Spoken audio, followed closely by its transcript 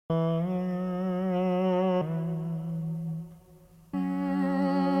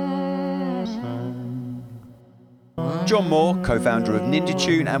John Moore, co-founder of Ninja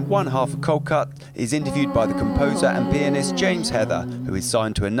Tune and one half of Coldcut, is interviewed by the composer and pianist James Heather, who is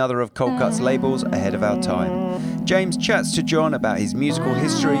signed to another of Coldcut's labels ahead of our time. James chats to John about his musical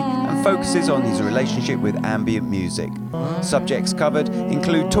history and focuses on his relationship with ambient music. Subjects covered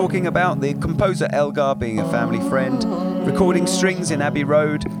include talking about the composer Elgar being a family friend, recording strings in Abbey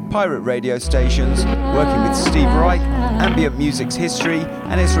Road, pirate radio stations, working with Steve Reich, ambient music's history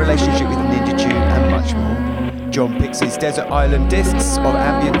and its relationship with Ninja Tune and much more. John picks his Desert Island discs of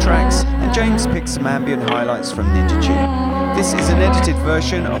ambient tracks, and James picks some ambient highlights from Ninja Tune. This is an edited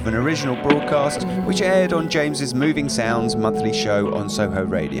version of an original broadcast which aired on James's Moving Sounds monthly show on Soho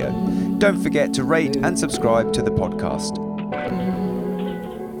Radio. Don't forget to rate and subscribe to the podcast.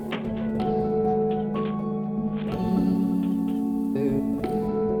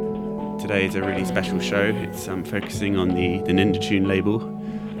 Today is a really special show. It's focusing on the Ninja Tune label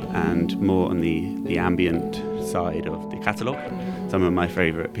and more on the ambient side of the catalogue. Some of my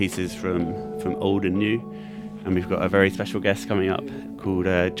favourite pieces from old and new. And we've got a very special guest coming up called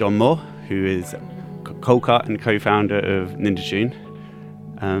John Moore, who is Coldcut and co-founder of Ninja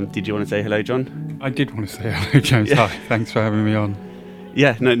Tune. Did you want to say hello, John? I did want to say hello, James. Yeah. Hi, thanks for having me on.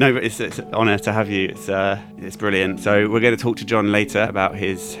 Yeah, no, but it's an honour to have you. It's brilliant. So we're going to talk to John later about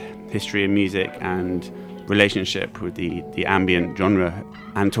his history in music and relationship with the ambient genre,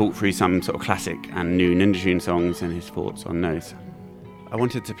 and talk through some sort of classic and new Ninja Tune songs and his thoughts on those. I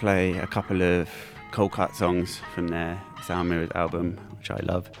wanted to play a couple of Coldcut songs from their Sound Mirrors album, which I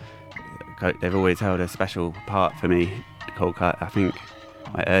love. They've always held a special part for me, Coldcut. I think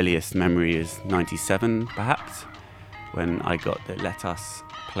my earliest memory is 97 perhaps, when I got the Let Us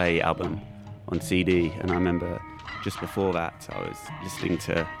Play album on CD, and I remember just before that I was listening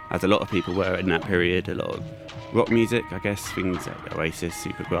to, as a lot of people were in that period, a lot of rock music, I guess, things like Oasis,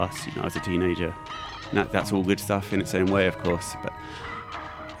 Supergrass, I was a teenager. And that's all good stuff in its own way, of course, but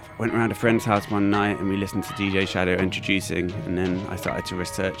I went around a friend's house one night and we listened to DJ Shadow introducing, and then I started to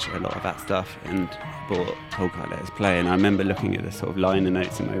research a lot of that stuff and bought Coldcut Let Us Play, and I remember looking at the sort of liner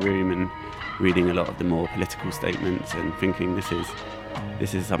notes in my room and reading a lot of the more political statements and thinking this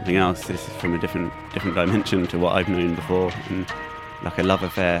is something else. This is from a different dimension to what I've known before, and like a love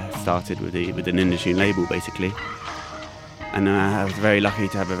affair started with the Ninja Tune label basically. And I was very lucky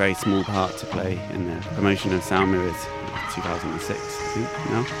to have a very small part to play in the promotion of Sound Mirrors 2006, I think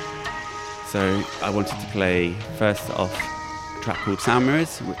now. So I wanted to play first off a track called Sound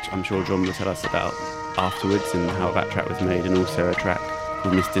Mirrors, which I'm sure John will tell us about afterwards and how that track was made, and also a track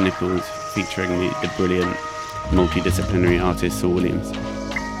called Mr. Nichols featuring the brilliant multidisciplinary artist Saul Williams.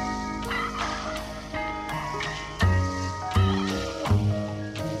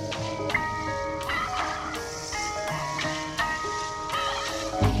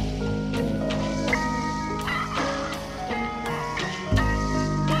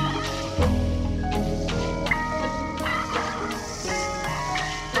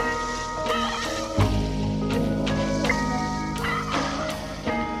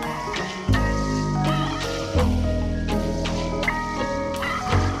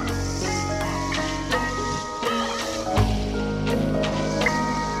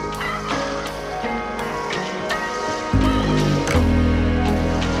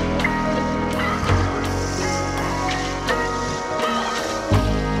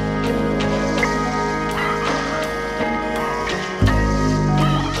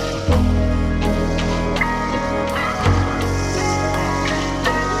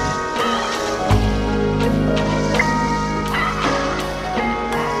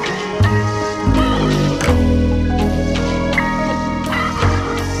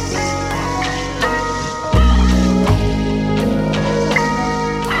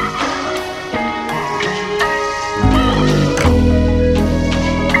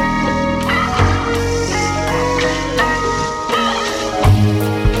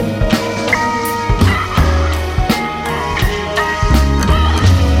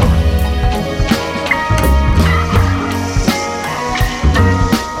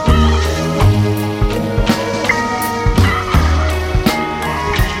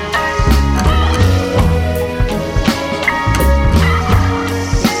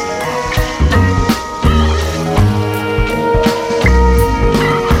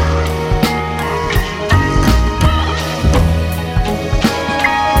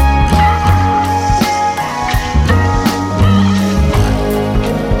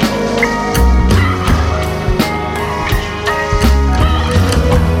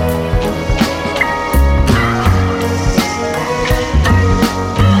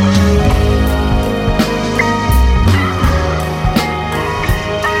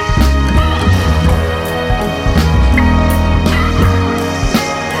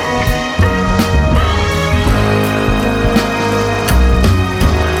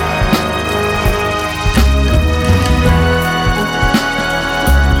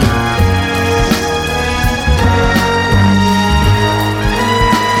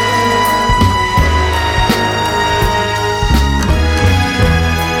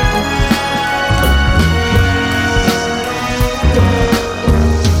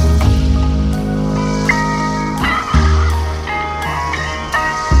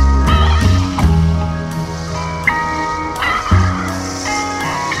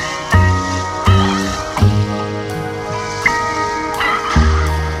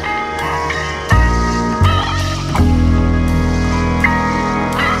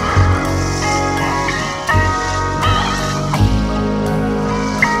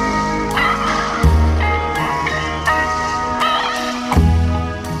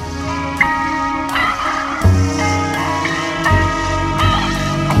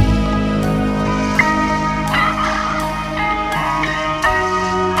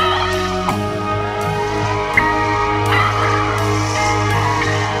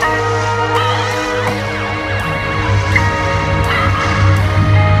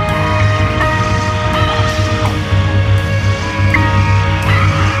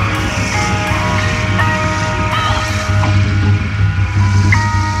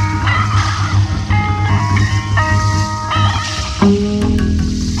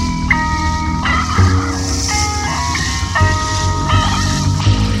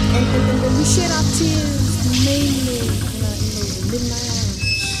 tears mainly in those midnight hours.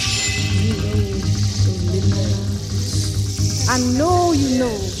 You know those midnight hours. I know you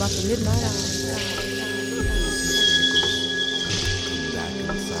know about the midnight hours. Back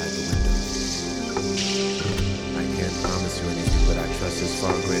inside the window. I can't promise you anything, but I trust there's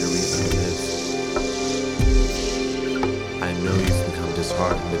far greater reason to live. I know you've become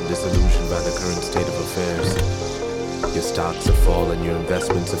disheartened and disillusioned by the current state of affairs. Your stocks have fallen, your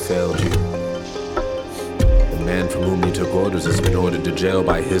investments have failed you. The man from whom you took orders has been ordered to jail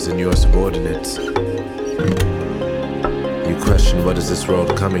by his and your subordinates. You question, what is this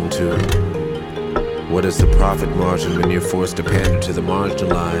world coming to? What is the profit margin when you're forced to pander to the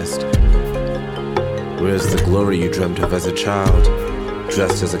marginalized? Where's the glory you dreamt of as a child,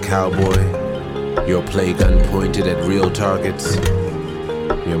 dressed as a cowboy? Your play gun pointed at real targets.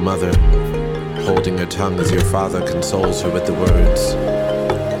 Your mother, holding her tongue as your father consoles her with the words,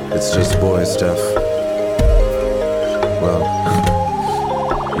 "It's just boy stuff." Well,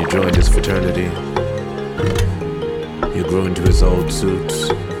 you joined his fraternity. You grew into his old suits.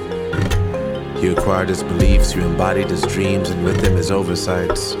 You acquired his beliefs, you embodied his dreams, and with them his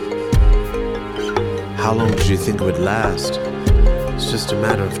oversights. How long did you think it would last? It's just a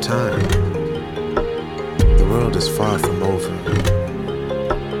matter of time. The world is far from over.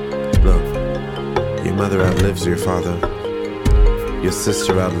 Look, your mother outlives your father. Your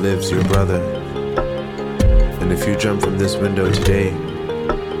sister outlives your brother. And if you jump from this window today,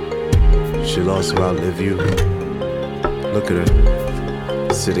 she'll also outlive you. Look at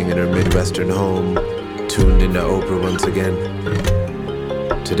her, sitting in her Midwestern home, tuned into Oprah once again.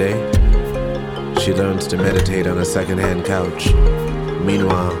 Today, she learns to meditate on a second-hand couch.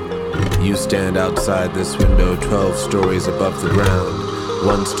 Meanwhile, you stand outside this window 12 stories above the ground,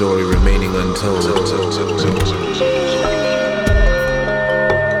 one story remaining untold.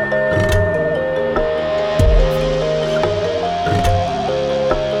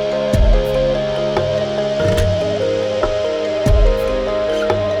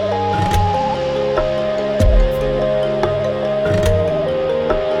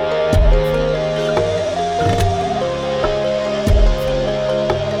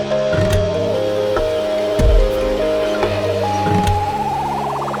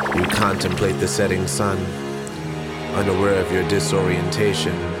 Contemplate the setting sun, unaware of your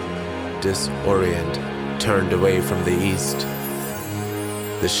disorientation, turned away from the east.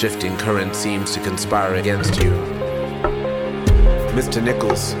 The shifting current seems to conspire against you. Mr.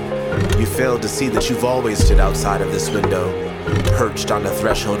 Nichols, you failed to see that you've always stood outside of this window, perched on the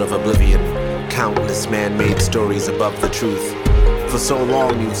threshold of oblivion, countless man-made stories above the truth. For so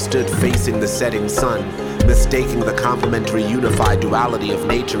long you've stood facing the setting sun, mistaking the complementary unified duality of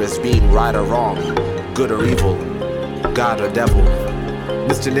nature as being right or wrong, good or evil, God or devil.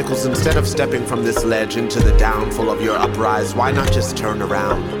 Mr. Nichols, instead of stepping from this ledge into the downfall of your uprise, why not just turn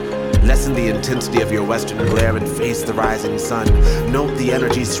around? Lessen the intensity of your western glare and face the rising sun. Note the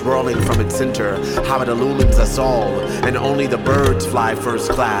energy swirling from its center, how it illumines us all, and only the birds fly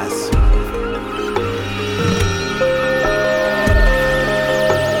first class.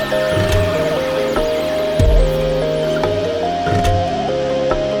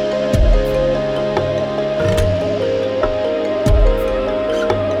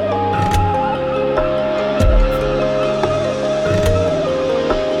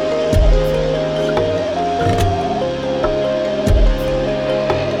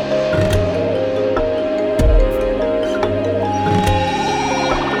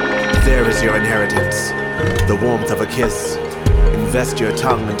 Your inheritance, the warmth of a kiss. Invest your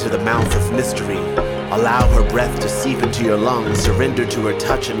tongue into the mouth of mystery. Allow her breath to seep into your lungs. Surrender to her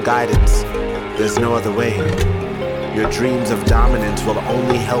touch and guidance. There's no other way. Your dreams of dominance will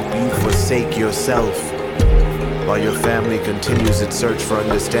only help you forsake yourself, while your family continues its search for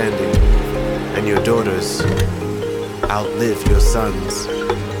understanding, and your daughters outlive your sons.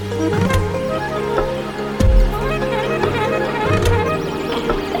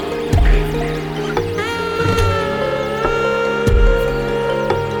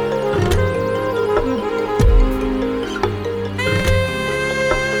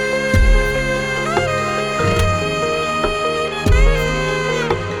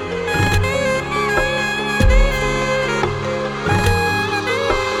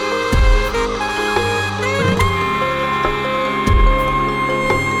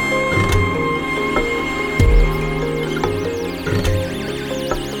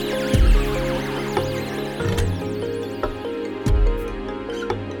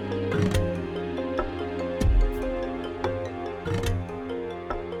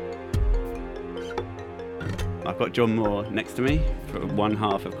 I've got John Moore next to me for one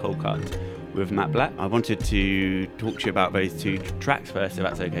half of Coldcut. with Matt Black. I wanted to talk to you about those two tracks first, if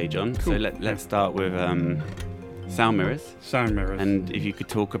that's okay, John. Cool. So let's start with Sound Mirrors. Sound Mirrors. And if you could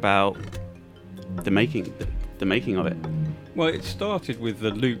talk about the making of it. Well, it started with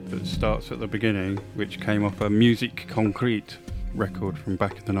the loop that starts at the beginning, which came off a Musique Concrete record from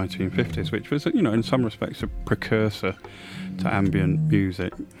back in the 1950s, which was, in some respects a precursor to ambient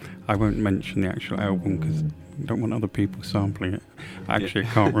music. I won't mention the actual album because I don't want other people sampling it. I actually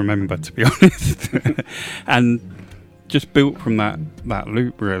can't remember, to be honest. And just built from that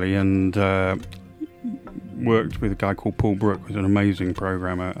loop, really, and worked with a guy called Paul Brook, who's an amazing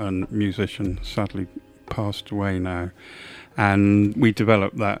programmer and musician, sadly passed away now. And we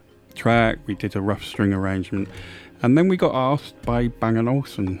developed that track, we did a rough string arrangement, and then we got asked by Bang &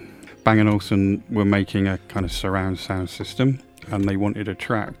 Olufsen. Bang & Olufsen were making a kind of surround sound system, and they wanted a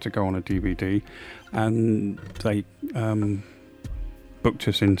track to go on a DVD, and they booked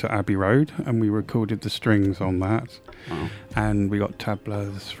us into Abbey Road, and we recorded the strings on that. Wow. And we got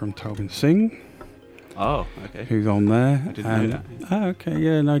tablas from Talvin Singh, Oh, okay. who's on there. I didn't know that. Oh, okay,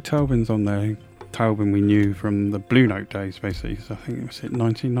 yeah, no, Talvin's on there. Talvin we knew from the Blue Note days, basically. So I think it was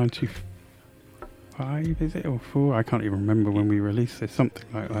 1995, is it, or 4? I can't even remember when we released this. Something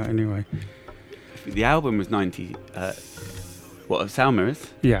like that, anyway. The album was 90. Sound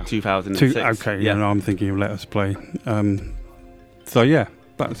Mirrors? Yeah. 2006. Okay, yeah, no, I'm thinking of Let Us Play. So yeah,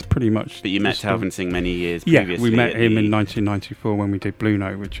 that's pretty much. But you met Talvin Singh many years Yeah, previously. we met him in 1994 when we did Blue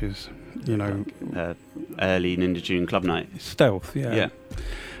Note, which is, early Ninja Tune Club Night. Stealth, yeah. Yeah.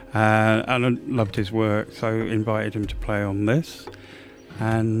 And I loved his work, so invited him to play on this.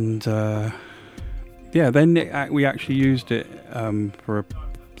 And then we actually used it for a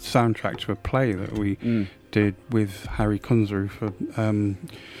soundtrack to a play that we did with Harry Kunzru for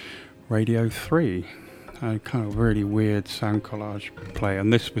Radio 3. A kind of really weird sound collage play,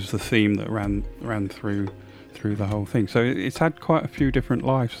 and this was the theme that ran through the whole thing. So it's had quite a few different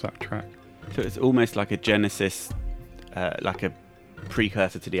lives, that track. So it's almost like a genesis, like a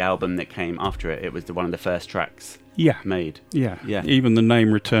precursor to the album that came after it. It was one of the first tracks made. Yeah. Yeah. Even the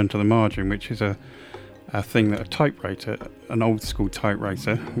name Return to the Margin, which is a thing that a typewriter, an old school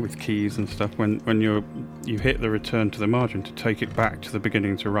typewriter with keys and stuff, when you hit the return to the margin to take it back to the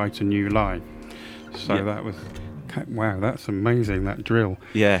beginning to write a new line. So that was, wow, that's amazing, that drill.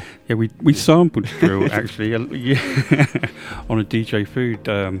 Yeah. Yeah, we sampled drill actually on a DJ Food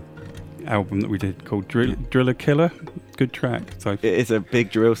album that we did called Driller Killer. Good track. So It is a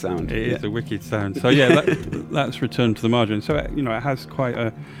big drill sound. it is a wicked sound. So yeah, that's Return to the Margin. So it has quite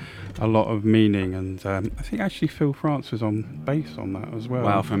a lot of meaning, and I think actually Phil France was on bass on that as well.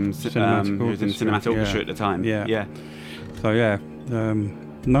 Wow, from Cinematic he was in Cinematic Orchestra at the time. Yeah. So yeah,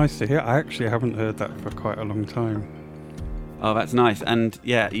 nice to hear. I actually haven't heard that for quite a long time. Oh, that's nice. And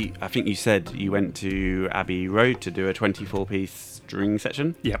yeah, I think you said you went to Abbey Road to do a 24-piece string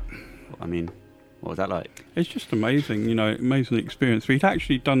section. Yep. I mean, what was that like? It's just amazing, amazing experience. We'd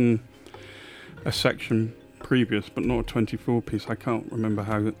actually done a section previous, but not a 24-piece. I can't remember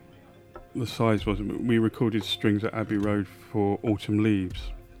how the size was. We recorded strings at Abbey Road for Autumn Leaves.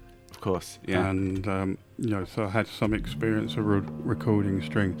 Of course, yeah. And, so I had some experience of recording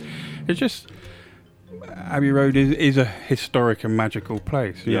strings. It's just, Abbey Road is a historic and magical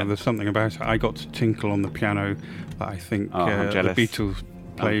place. There's something about it. I got to tinkle on the piano that I think the Beatles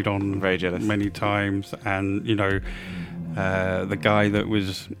played on very jealous. many times. And, the guy that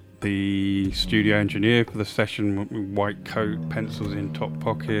was the studio engineer for the session with white coat, pencils in top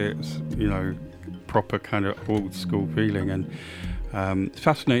pockets, proper kind of old school feeling. And it's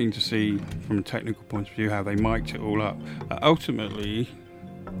fascinating to see from a technical point of view how they mic'd it all up. Ultimately,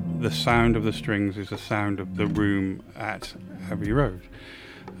 the sound of the strings is the sound of the room at Abbey Road.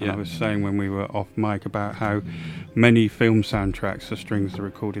 And I was saying when we were off mic about how many film soundtracks, the strings are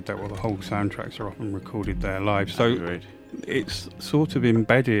recorded there, the whole soundtracks are often recorded there live. So it's sort of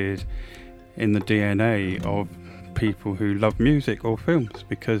embedded in the DNA of people who love music or films,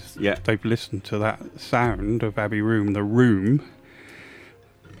 because they've listened to that sound of Abbey Room, the room.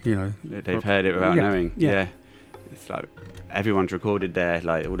 They've heard it without knowing. Yeah. It's like everyone's recorded there,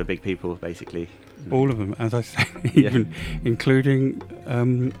 like all the big people, basically. All of them, as I say, even including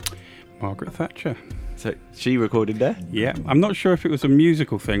Margaret Thatcher. So she recorded there? Yeah. I'm not sure if it was a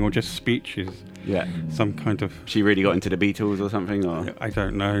musical thing or just speeches. Yeah. Some kind of... She really got into the Beatles or something? Or? I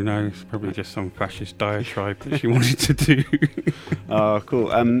don't know, no. It's probably just some fascist diatribe that she wanted to do. Oh,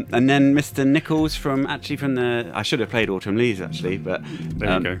 cool. And then Mr. Nichols from the... I should have played Autumn Leaves, actually, but...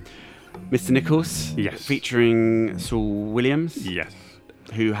 There you go. Mr. Nichols? Yes. Featuring Saul Williams? Yes.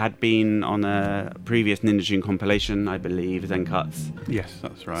 who had been on a previous Ninja Tune compilation, I believe, Zen Cuts. Yes,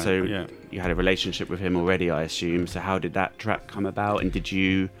 that's right. So yeah. you had a relationship with him already, I assume. So how did that track come about? And did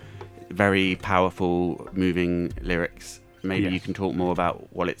you, very powerful, moving lyrics, maybe Yes. you can talk more about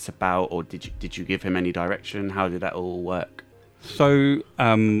what it's about, or did you give him any direction? How did that all work? So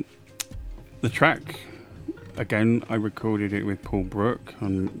the track, again, I recorded it with Paul Brook,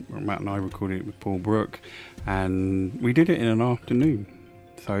 and Matt and I recorded it with Paul Brook, and we did it in an afternoon.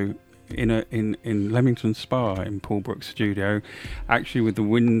 So in Leamington Spa, in Paul Brook's studio, actually with the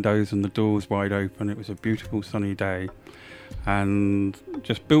windows and the doors wide open. It was a beautiful sunny day, and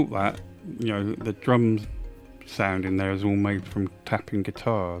just built that. The drums sound in there is all made from tapping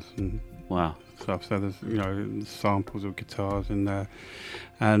guitars and Wow. stuff. So there's samples of guitars in there,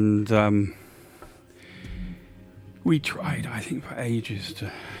 and we tried, I think, for ages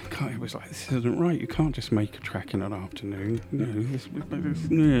to. It was like, this isn't right. You can't just make a track in an afternoon.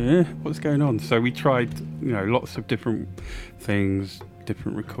 What's going on? So we tried, lots of different things,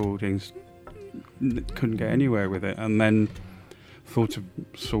 different recordings. Couldn't get anywhere with it, and then thought of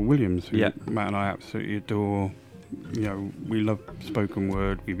Saul Williams, who Matt and I absolutely adore. We love spoken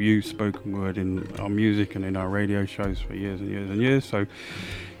word. We've used spoken word in our music and in our radio shows for years and years and years. So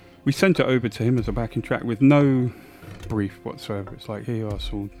we sent it over to him as a backing track with no brief whatsoever. It's like, here you are,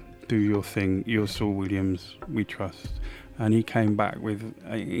 Saul, do your thing. You're Saul Williams, we trust. And he came back with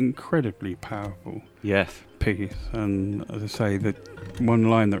an incredibly powerful piece. And as I say, the one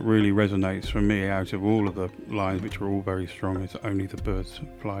line that really resonates for me out of all of the lines, which are all very strong, is only the birds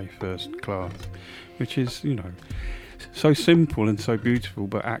fly first class, which is, so simple and so beautiful,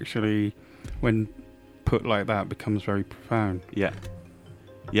 but actually, when put like that, becomes very profound. Yeah,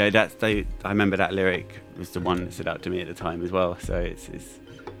 I remember that lyric was the one that stood out to me at the time as well. So it's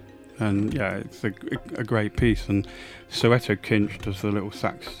it's a great piece. And Soweto Kinch does the little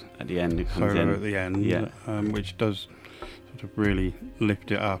sax at the end. It comes solo in at the end, which does sort of really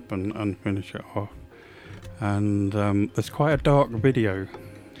lift it up and finish it off. And there's quite a dark video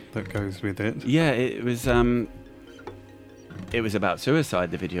that goes with it. Yeah, it was about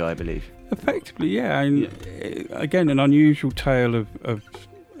suicide, the video, I believe. Effectively, yeah. And again, an unusual tale of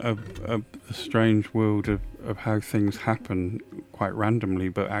a strange world of how things happen quite randomly,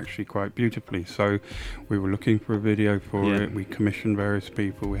 but actually quite beautifully. So we were looking for a video for it. We commissioned various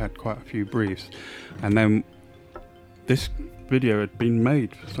people. We had quite a few briefs, and then this video had been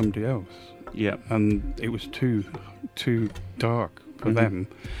made for somebody else. Yeah, and it was too dark for them,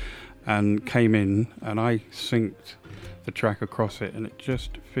 and came in, and I synced the track across it, and it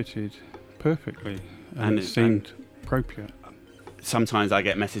just fitted perfectly, and it seemed appropriate. Sometimes I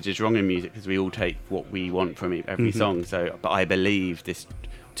get messages wrong in music because we all take what we want from every song. So, but I believe this,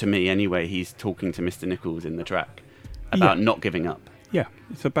 to me anyway, he's talking to Mr. Nichols in the track about not giving up. Yeah,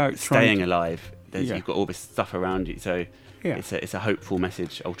 it's about staying alive. You've got all this stuff around you, so it's a hopeful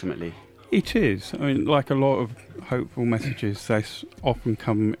message ultimately. It is. I mean, like a lot of hopeful messages, they often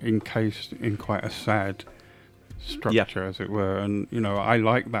come encased in quite a sad structure, as it were, and I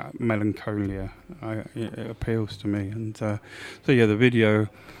like that melancholia. It appeals to me, and the video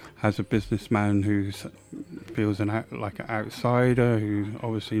has a businessman who feels like an outsider, who's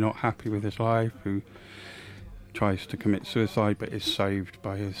obviously not happy with his life, who tries to commit suicide but is saved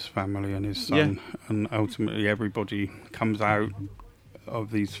by his family and his son, and ultimately everybody comes out of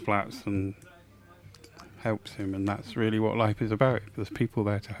these flats and helps him, and that's really what life is about. If there's people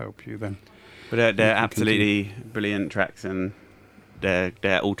there to help you, then. But they're absolutely brilliant tracks, and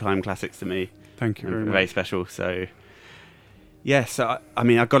they're all-time classics to me. Thank you very much. Very special. So, yes, I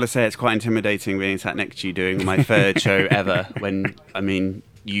mean, I've got to say it's quite intimidating being sat next to you doing my third show ever. When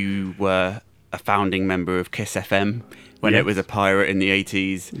you were a founding member of Kiss FM when it was a pirate in the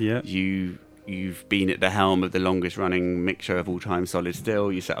 80s. Yeah. You've been at the helm of the longest-running mixture of all time, Solid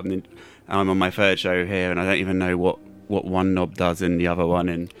Still. You set up. I'm on my third show here, and I don't even know what one knob does in the other one.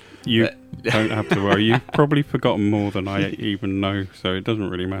 And you don't have to worry. You've probably forgotten more than I even know, so it doesn't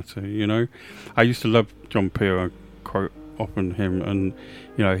really matter. I used to love John Peel. I quote often him, and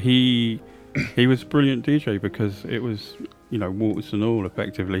he was a brilliant DJ because it was warts and all.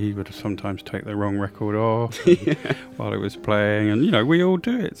 Effectively, he would sometimes take the wrong record off while it was playing, and we all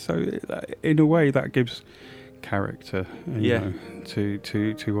do it. So in a way, that gives character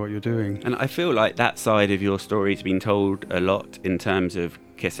to what you're doing. And I feel like that side of your story's been told a lot in terms of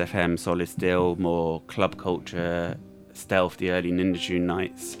Kiss FM, Solid Still, more club culture, Stealth, the early Ninja Tune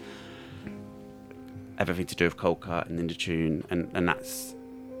nights, everything to do with Coldcut and Ninja Tune, and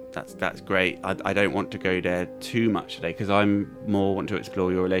that's great. I don't want to go there too much today because I'm want to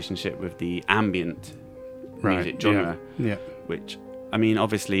explore your relationship with the ambient music genre, which I mean,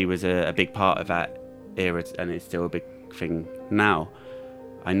 obviously was a big part of that era, and it's still a big thing now.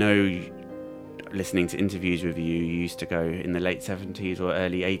 I know, listening to interviews with you, you used to go in the late 70s or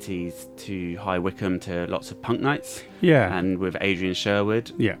early 80s to High Wycombe to lots of punk nights. Yeah. And with Adrian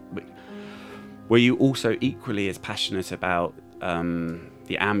Sherwood. Yeah. Were you also equally as passionate about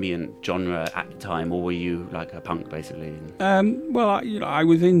the ambient genre at the time, or were you like a punk basically? Well, I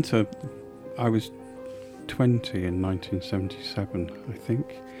was 20 in 1977, I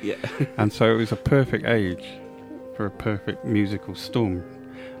think. Yeah. And so it was a perfect age for a perfect musical storm.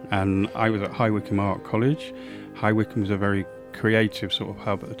 And I was at High Wycombe Art College. High Wycombe was a very creative sort of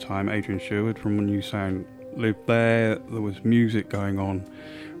hub at the time. Adrian Sherwood from New Sound lived there. There was music going on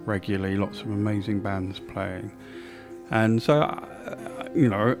regularly, lots of amazing bands playing. And so,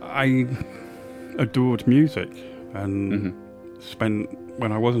 I adored music and spent,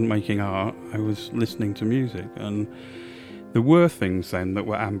 when I wasn't making art, I was listening to music. And there were things then that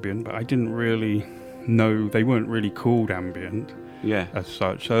were ambient, but I didn't really know, they weren't really called ambient. Yeah. As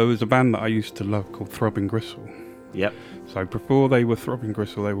such. So there was a band that I used to love called Throbbing Gristle. Yep. So before they were Throbbing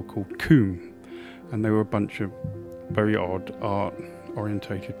Gristle, they were called Coombe, and they were a bunch of very odd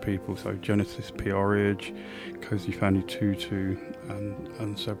art-orientated people. So Genesis P. Orridge, Cozy Fanny Tutu,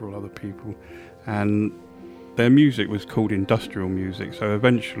 and several other people. And their music was called industrial music, so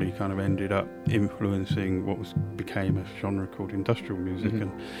eventually kind of ended up influencing what became a genre called industrial music.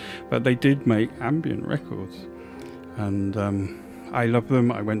 But they did make ambient records. And I love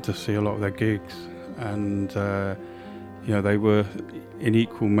them. I went to see a lot of their gigs, and they were in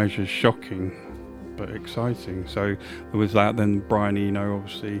equal measures shocking but exciting. So there was that. Then Brian Eno,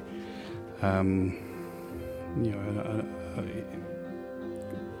 obviously,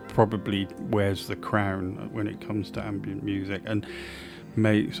 probably wears the crown when it comes to ambient music, and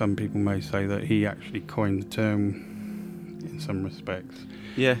some people may say that he actually coined the term in some respects.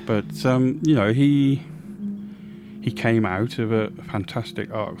 Yeah. But he came out of a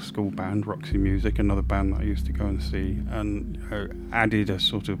fantastic art school band, Roxy Music, another band that I used to go and see, and added a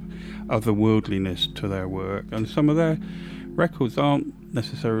sort of otherworldliness to their work. And some of their records aren't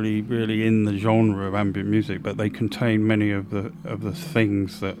necessarily really in the genre of ambient music, but they contain many of the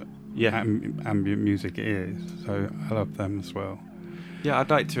things that ambient music is. So I love them as well. Yeah,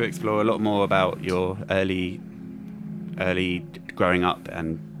 I'd like to explore a lot more about your early growing up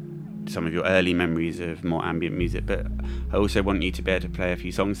and some of your early memories of more ambient music, but I also want you to be able to play a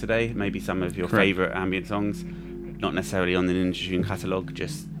few songs today, maybe some of your favourite ambient songs, not necessarily on the Ninja Tune catalogue,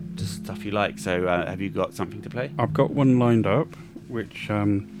 just stuff you like. So have you got something to play? I've got one lined up, which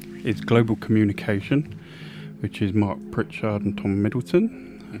is Global Communication, which is Mark Pritchard and Tom Middleton,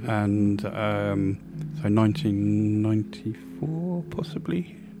 and so 1994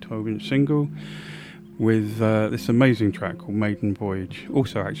 possibly, 12-inch single, with this amazing track called Maiden Voyage.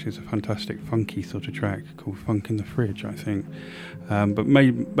 Also, actually, it's a fantastic funky sort of track called Funk in the Fridge, I think. But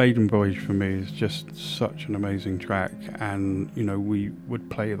Maiden Voyage for me is just such an amazing track, and we would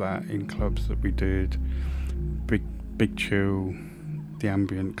play that in clubs that we did, Big Chill, the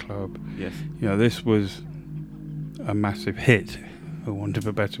Ambient Club. Yes. This was a massive hit, for want of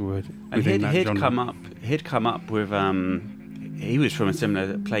a better word. And he'd come up with. He was from a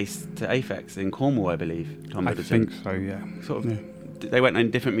similar place to Aphex in Cornwall, I believe. Tom Middleton. I think so, yeah. They went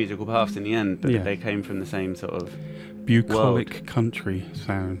on different musical paths in the end, but they came from the same sort of bucolic country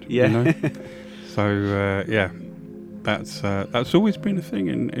sound. Yeah. So that's always been a thing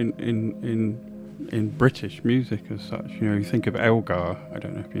in British music as such. You think of Elgar. I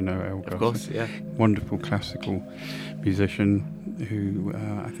don't know if you know Elgar. Of course, yeah. Wonderful classical musician who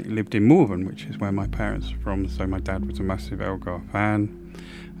I think lived in Morven, which is where my parents are from. So my dad was a massive Elgar fan,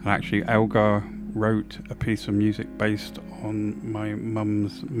 and actually Elgar wrote a piece of music based on my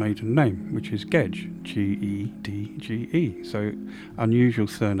mum's maiden name, which is Gedge, Gedge. So unusual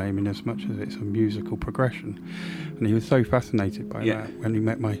surname in as much as it's a musical progression. And he was so fascinated by that when he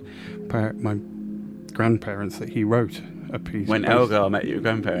met my grandparents that he wrote a piece. When Elgar met your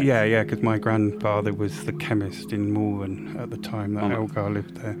grandparents? Yeah, because my grandfather was the chemist in Morven at the time that Elgar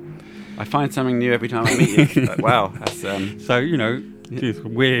lived there. I find something new every time I meet you. Wow, that's... So, it's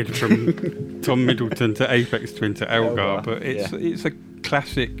weird from Tom Middleton to Aphex Twin to Elgar, but it's a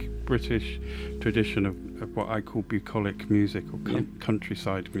classic British tradition of what I call bucolic music or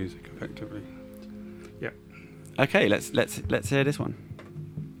countryside music, effectively. Yeah. Okay, let's hear this one.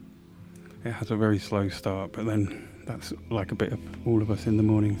 It has a very slow start, but then that's like a bit of All of Us in the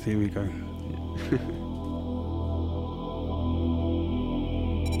Mornings. Here we go.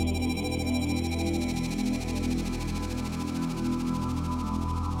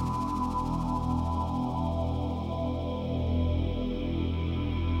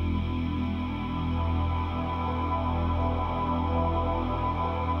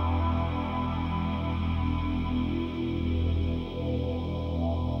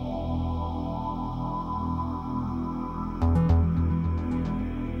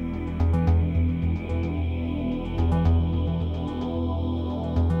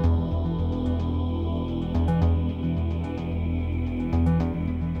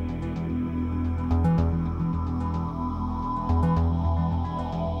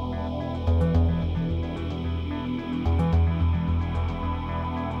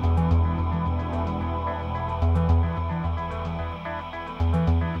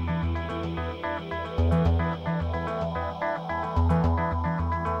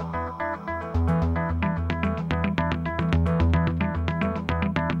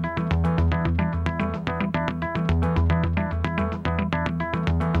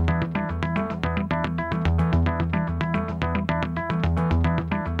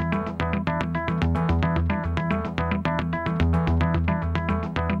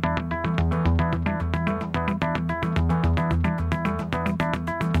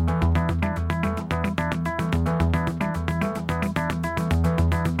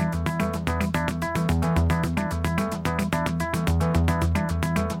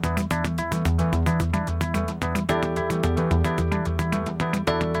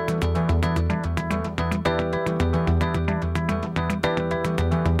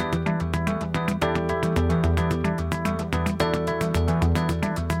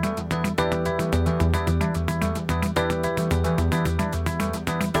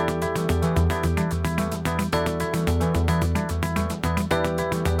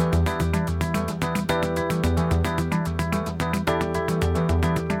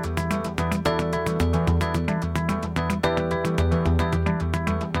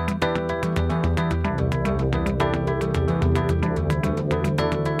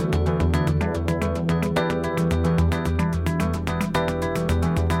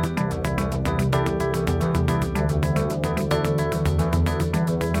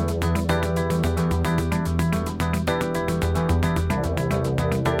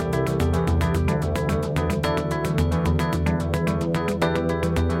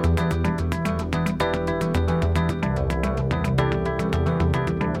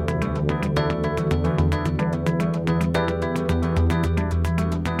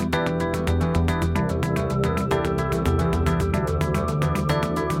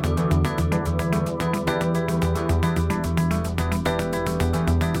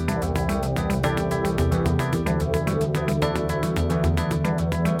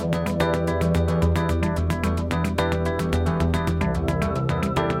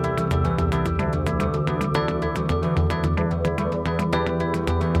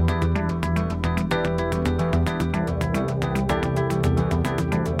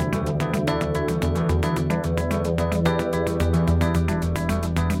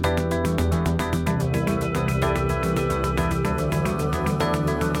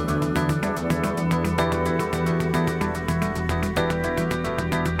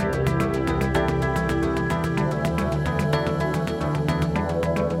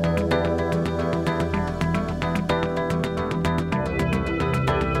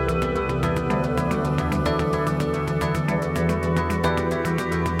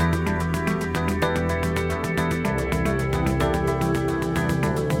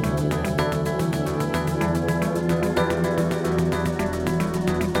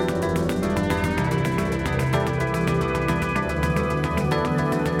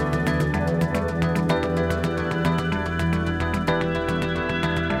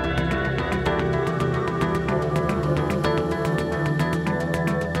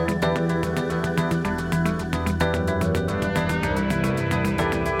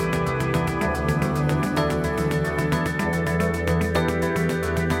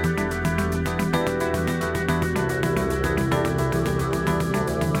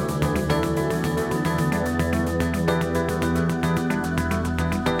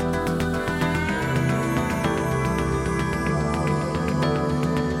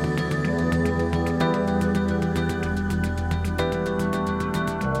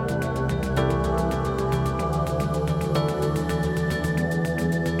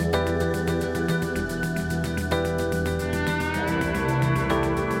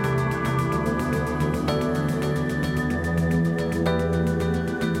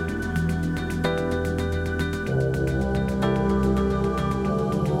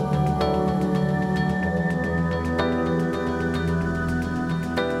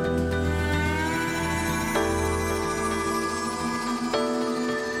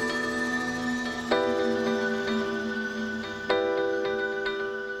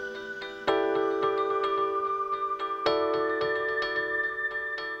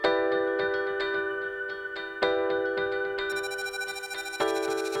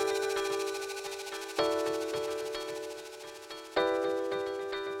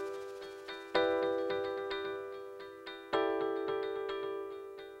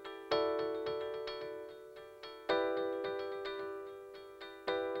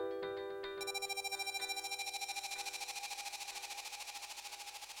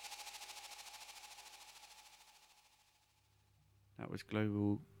 was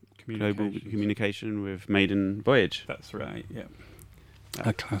global Communications. communication with Maiden Voyage. That's right. Yeah.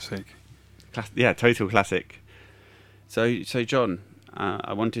 A classic. Total classic. So John,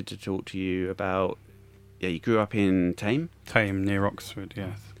 I wanted to talk to you about. Yeah, you grew up in Thame. Thame, near Oxford.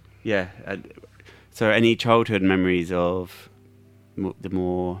 Yes. Yeah. So any childhood memories of the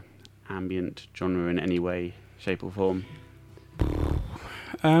more ambient genre in any way, shape, or form?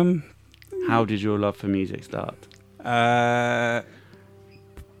 How did your love for music start?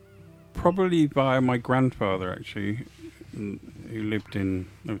 Probably by my grandfather, actually, who lived in.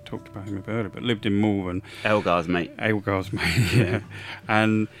 I've talked about him earlier, but lived in Malvern. Elgar's mate. Elgar's mate, yeah.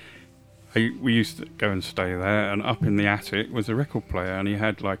 And we used to go and stay there, and up in the attic was a record player, and he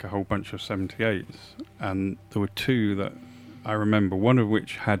had like a whole bunch of 78s, and there were two that I remember, one of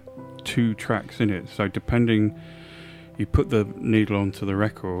which had 2 tracks in it. So depending, you put the needle onto the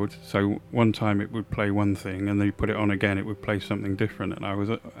record, so one time it would play one thing, and then you put it on again, it would play something different. And I was,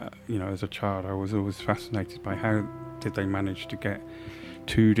 as a child, I was always fascinated by how did they manage to get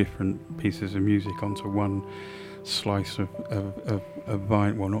 2 different pieces of music onto one slice of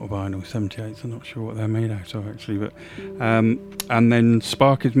vinyl, well, not a vinyl, 78s, I'm not sure what they're made out of actually, but and then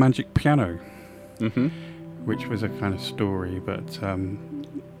Sparky's Magic Piano, which was a kind of story, but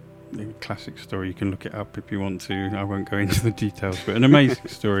a classic story. You can look it up if you want to. I won't go into the details, but an amazing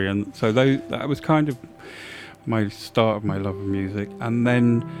story. And so that was kind of my start of my love of music. And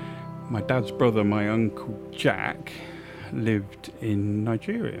then my dad's brother, my uncle Jack, lived in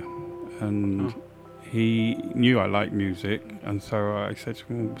Nigeria, and he knew I liked music, and so I said to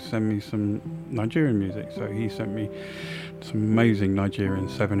him, send me some Nigerian music. So he sent me some amazing Nigerian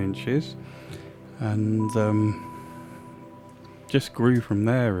 7-inches, and just grew from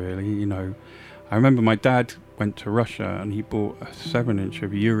there, really. I remember my dad went to Russia and he bought a 7-inch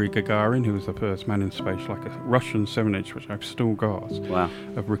of Yuri Gagarin, who was the first man in space, like a Russian 7-inch, which I've still got,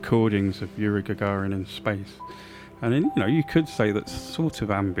 of recordings of Yuri Gagarin in space. And then, you could say that's sort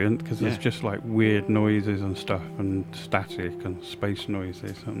of ambient, because there's just like weird noises and stuff, and static and space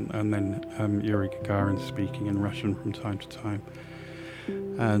noises, and then Yuri Gagarin speaking in Russian from time to time.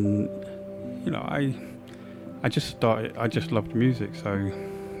 And I just loved music, so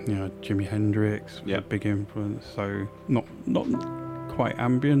Jimi Hendrix was a big influence. So not quite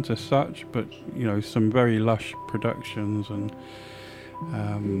ambient as such, but some very lush productions and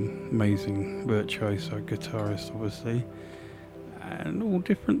amazing virtuoso guitarist, obviously, and all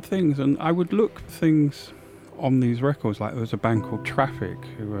different things. And I would look for things on these records, like there was a band called Traffic,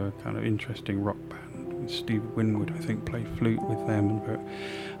 who were a kind of interesting rock band. Steve Winwood, I think, played flute with them,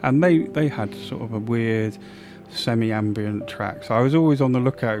 and they had sort of a weird semi-ambient track. So I was always on the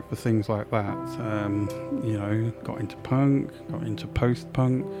lookout for things like that. Got into punk, got into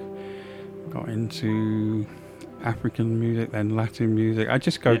post-punk, got into African music, then Latin music. I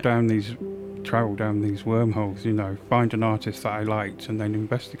just travel down these wormholes, find an artist that I liked and then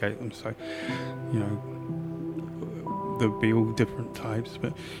investigate them. So, there'd be all different types,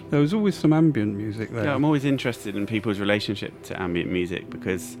 but there was always some ambient music there. Yeah, I'm always interested in people's relationship to ambient music,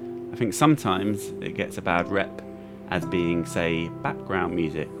 because I think sometimes it gets a bad rep as being, say, background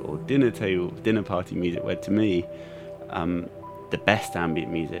music or dinner party music, where to me, the best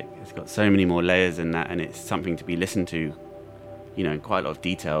ambient music has got so many more layers in that, and it's something to be listened to, in quite a lot of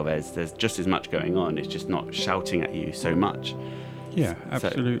detail. There's just as much going on. It's just not shouting at you so much. Yeah,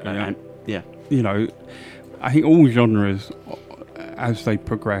 absolutely. So, I think all genres, as they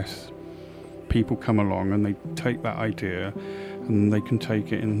progress, people come along and they take that idea and they can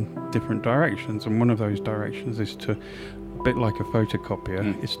take it in different directions. And one of those directions is to, a bit like a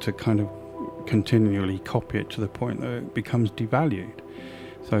photocopier, is to kind of continually copy it to the point that it becomes devalued.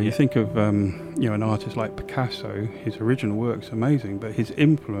 So you think of an artist like Picasso. His original work's amazing, but his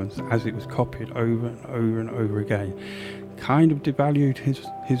influence, as it was copied over and over and over again, kind of devalued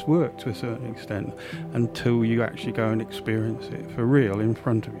his work to a certain extent, until you actually go and experience it for real in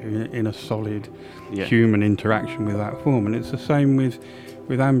front of you in a solid human interaction with that form. And it's the same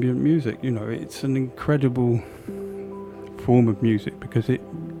with ambient music. It's an incredible form of music, because it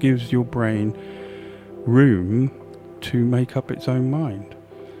gives your brain room to make up its own mind.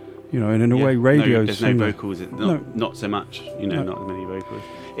 And in a way, radio's there's similar. no vocals. Not so much. Not as many vocals.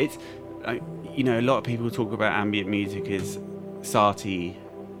 It's a lot of people talk about ambient music as Satie,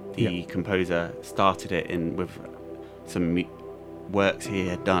 the composer, started it with some works he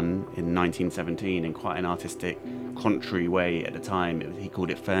had done in 1917 in quite an artistic, contrary way at the time. He called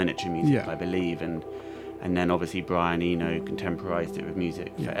it furniture music, I believe, and then obviously Brian Eno contemporized it with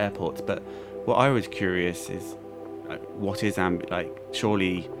music for airports. But what I was curious is, what is ambient? Like,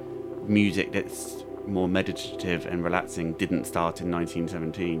 surely music that's more meditative and relaxing didn't start in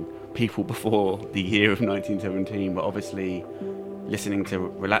 1917. People before the year of 1917 were obviously listening to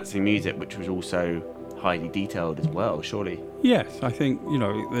relaxing music, which was also highly detailed as well, surely. Yes, I think,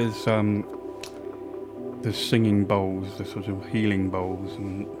 there's singing bowls, there's sort of healing bowls,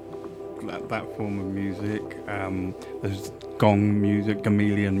 and that form of music. There's gong music,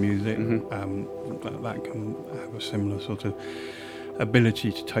 chameleon music. That can have a similar sort of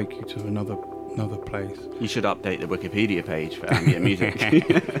ability to take you to another place. You should update the Wikipedia page for ambient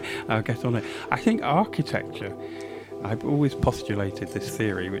music. I'll get on it. I think architecture, I've always postulated this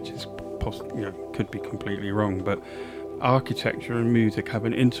theory, which is could be completely wrong, but architecture and music have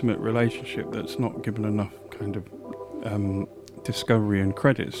an intimate relationship that's not given enough kind of discovery and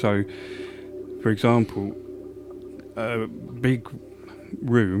credit. So, for example, a big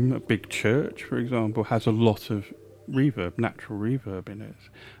room, a big church, for example, has a lot of reverb, natural reverb in it,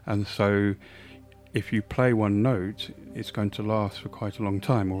 and so if you play one note, it's going to last for quite a long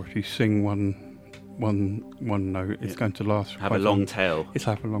time, or if you sing one note, it's going to last for have quite a long tail. It's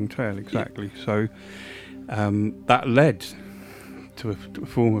have a long tail, exactly. Yeah. So that led to a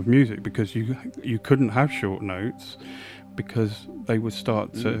form of music, because you couldn't have short notes because they would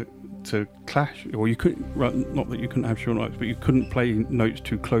start to clash, or you couldn't, not that you couldn't have short notes, but you couldn't play notes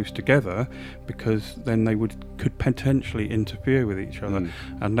too close together, because then they could potentially interfere with each other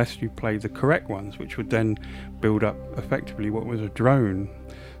unless you played the correct ones, which would then build up effectively what was a drone.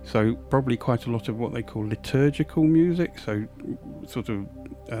 So probably quite a lot of what they call liturgical music, so sort of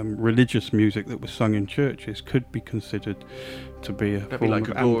religious music that was sung in churches, could be considered to be a form like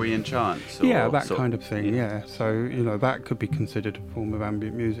of Gregorian chants. Yeah, that kind of thing. Yeah. So that could be considered a form of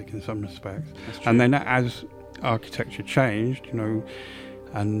ambient music in some respects. And then as architecture changed,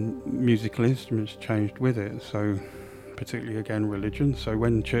 and musical instruments changed with it. So particularly again religion. So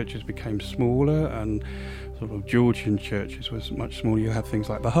when churches became smaller and sort of Georgian churches was much smaller, you have things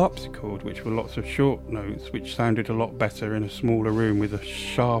like the harpsichord, which were lots of short notes, which sounded a lot better in a smaller room with a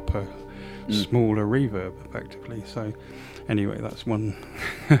sharper, smaller reverb, effectively. So anyway, that's one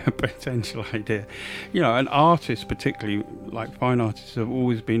potential idea. And artists, particularly like fine artists, have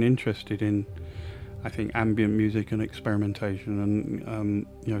always been interested in, I think, ambient music and experimentation, and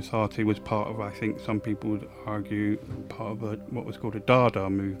Sarti was part of, I think some people would argue, part of what was called a Dada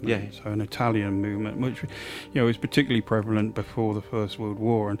movement, so an Italian movement, which was particularly prevalent before the First World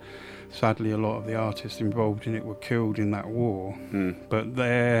War, and sadly a lot of the artists involved in it were killed in that war, but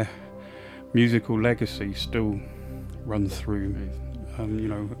their musical legacy still runs through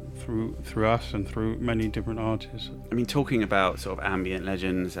through us and through many different artists. I mean, talking about sort of ambient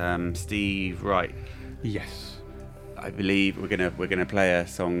legends, Steve Wright. Yes, I believe we're gonna play a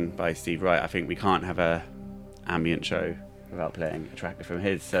song by Steve Wright. I think we can't have a ambient show without playing a track from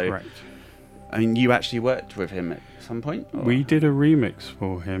his. So, correct. I mean, you actually worked with him at some point? Or? We did a remix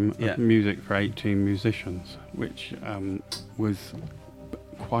for him of music for 18 musicians, which was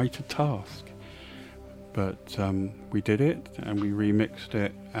quite a task. But we did it, and we remixed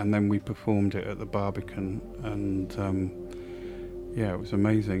it, and then we performed it at the Barbican, and it was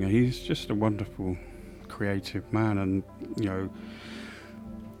amazing. And he's just a wonderful, creative man, and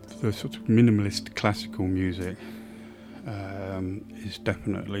the sort of minimalist classical music is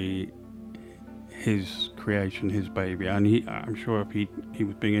definitely his creation, his baby. And I'm sure if he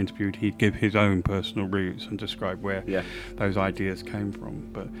was being interviewed, he'd give his own personal roots and describe where those ideas came from.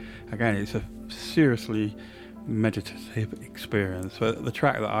 But again, it's a seriously meditative experience. So the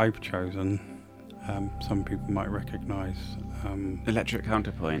track that I've chosen, some people might recognise. Electric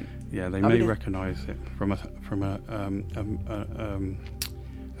Counterpoint. Yeah, they may recognise it from a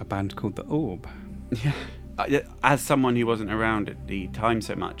band called The Orb. Yeah. As someone who wasn't around at the time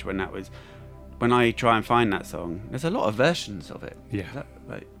so much when I try and find that song, there's a lot of versions of it. Yeah.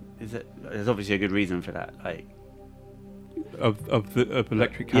 There's obviously a good reason for that. Of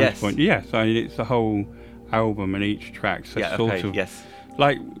Electric Counterpoint. Yes. I mean, it's the whole album, and each track. So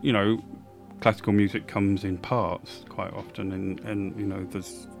like classical music comes in parts quite often, and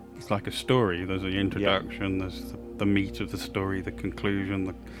it's like a story. There's the introduction, there's the meat of the story, the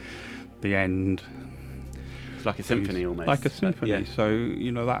conclusion, the end. It's like a symphony almost. Like a symphony. So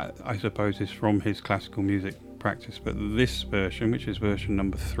that, I suppose, is from his classical music practice. But this version, which is version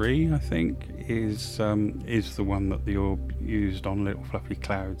number 3, I think, is the one that the Orb used on Little Fluffy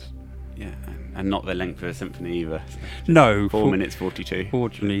Clouds. Yeah, and not the length of a symphony either. No, 4 minutes 42.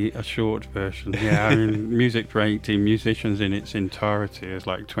 Fortunately, a short version. Yeah, I mean, music for 18 musicians in its entirety is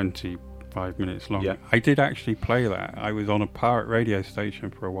like 25 minutes long. Yeah. I did actually play that. I was on a pirate radio station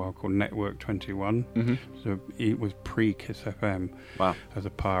for a while called Network 21. So it was pre-Kiss FM. Wow. As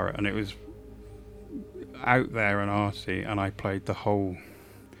a pirate, and it was out there and arty, and I played the whole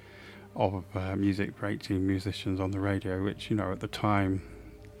of music for 18 musicians on the radio, which, you know, at the time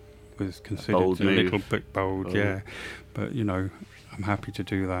was considered a little bit bold, yeah. But, you know, I'm happy to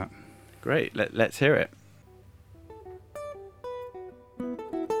do that. Great, let's hear it.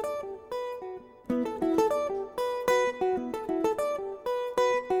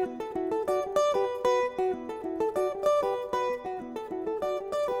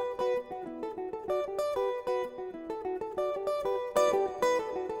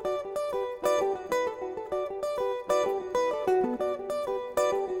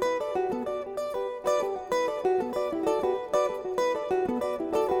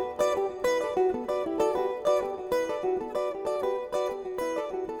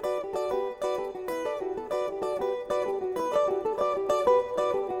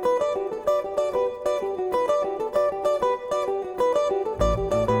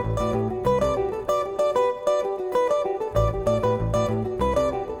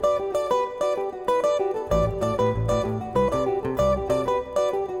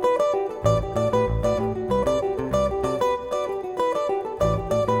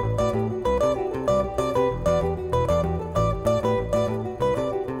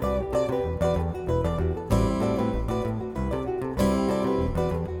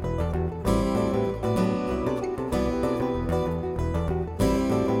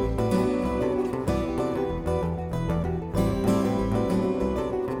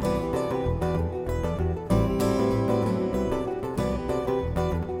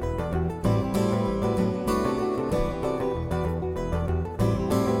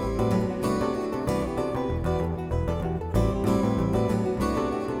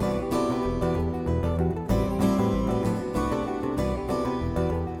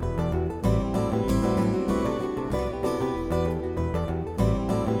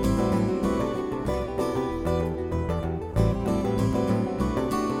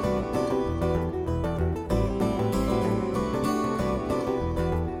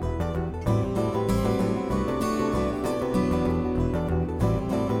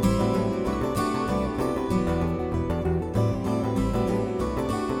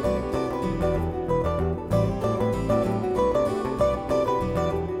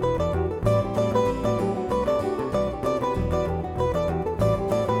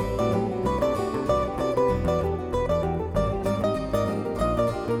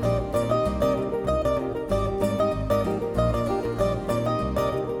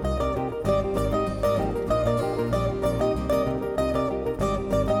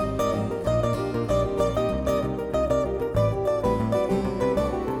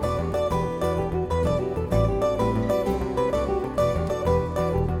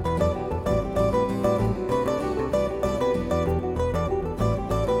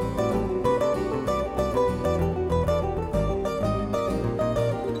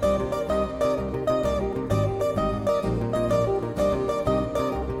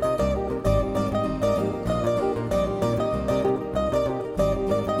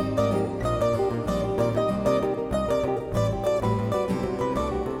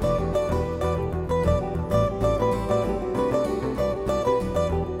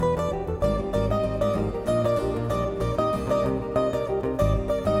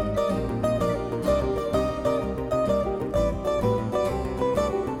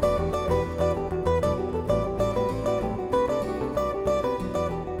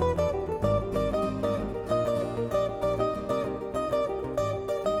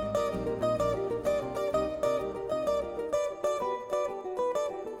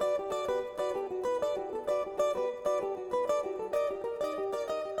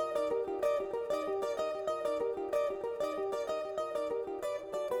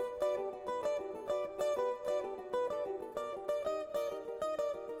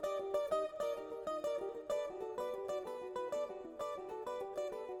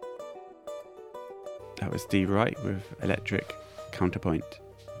 That was Steve Wright with Electric Counterpoint.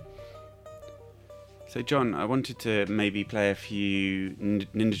 So John, I wanted to maybe play a few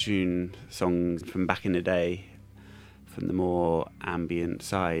Ninja Tune songs from back in the day, from the more ambient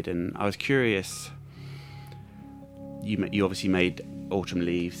side, and I was curious, you obviously made Autumn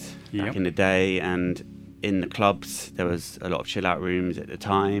Leaves back in the day, and in the clubs there was a lot of chill out rooms at the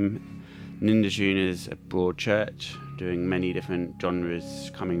time. Ninja Tune is a broad church doing many different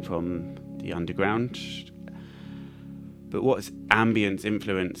genres coming from the underground. But what's ambient's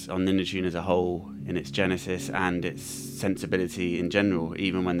influence on Ninja Tune as a whole in its genesis and its sensibility in general,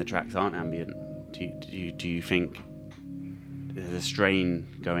 even when the tracks aren't ambient? Do you think there's a strain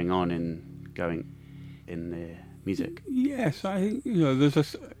going on in the music? Yes, I think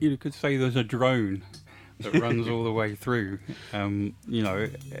you could say there's a drone that runs all the way through. You know,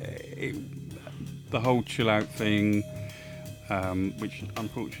 the whole chill out thing, which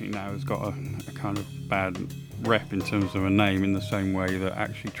unfortunately now has got a kind of bad rep in terms of a name, in the same way that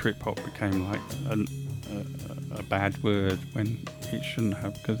actually trip hop became like a bad word when it shouldn't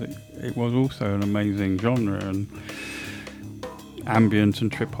have, because it was also an amazing genre, and ambient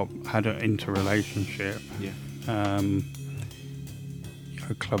and trip hop had an interrelationship. You know,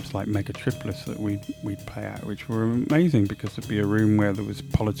 clubs like Megatripolis that we'd play at, which were amazing, because there'd be a room where there was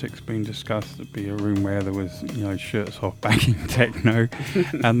politics being discussed, there'd be a room where there was, you know, shirts off banging techno,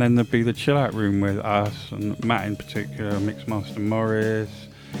 and then there'd be the chill out room with us and Matt in particular, Mixmaster Morris,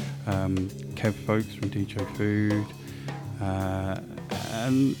 Kev Folks from DJ Food,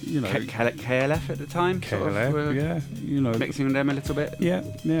 and you know, KLF at the time. KLF, yeah, you know, mixing with them a little bit. Yeah.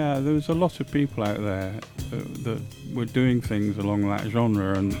 There was a lot of people out there that were doing things along that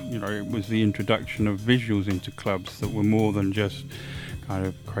genre, and you know, it was the introduction of visuals into clubs that were more than just kind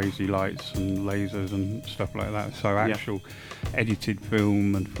of crazy lights and lasers and stuff like that. So actual edited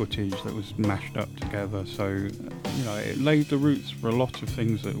film and footage that was mashed up together. So you know, it laid the roots for a lot of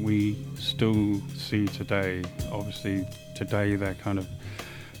things that we still see today. Obviously today they're kind of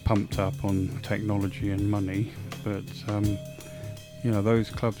pumped up on technology and money, but you know, those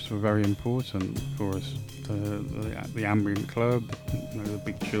clubs were very important for us. The Ambient Club, you know, the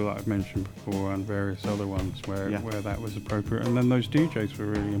Big Chill that I've mentioned before, and various other ones where that was appropriate, and then those DJs were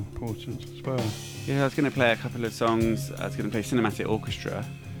really important as well. Yeah, I was going to play a couple of songs. I was going to play Cinematic Orchestra,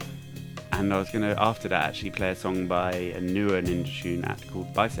 and I was going to, after that, actually play a song by a newer Ninja Tune act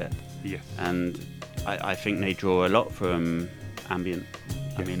called Bicep. Yes. And I think they draw a lot from ambient.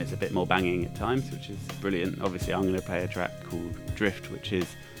 I mean, it's a bit more banging at times, which is brilliant. Obviously, I'm going to play a track called Drift, which is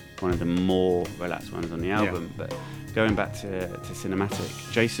one of the more relaxed ones on the album. But going back to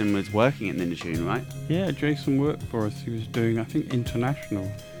Cinematic, Jason was working at Ninja Tune, right? Yeah, Jason worked for us. He was doing, I think, International.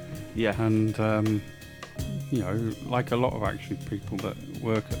 Yeah. And you know, like a lot of actually people that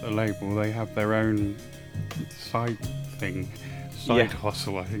work at the label, they have their own side thing. Side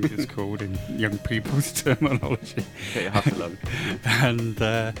hustle, I think it's called in young people's terminology. Get your hustle on.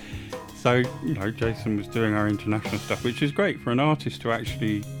 And so, you know, Jason was doing our international stuff, which is great for an artist to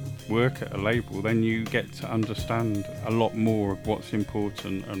actually work at a label. Then you get to understand a lot more of what's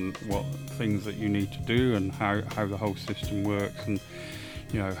important and what things that you need to do, and how the whole system works, and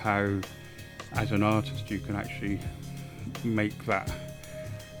you know, how as an artist you can actually make that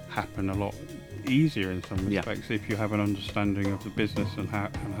happen a lot easier in some respects if you have an understanding of the business and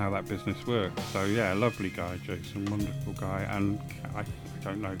how that business works. So yeah, lovely guy, Jason, wonderful guy, and I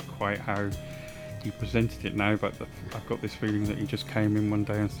don't know quite how he presented it now, but I've got this feeling that he just came in one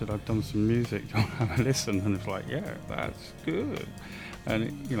day and said, I've done some music, do you want to have a listen? And it's like, yeah, that's good. And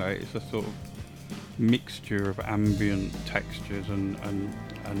it, you know, it's a sort of mixture of ambient textures and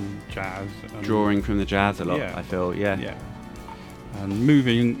jazz, and drawing from the jazz a lot. I feel and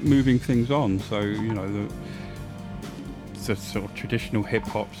moving things on. So you know, the sort of traditional hip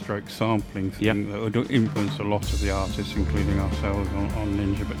hop stroke sampling thing that would influence a lot of the artists, including ourselves on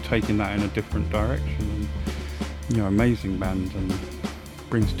Ninja, but taking that in a different direction. And, you know, amazing band, and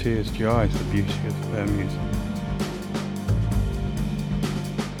brings tears to your eyes, the beauty of their music.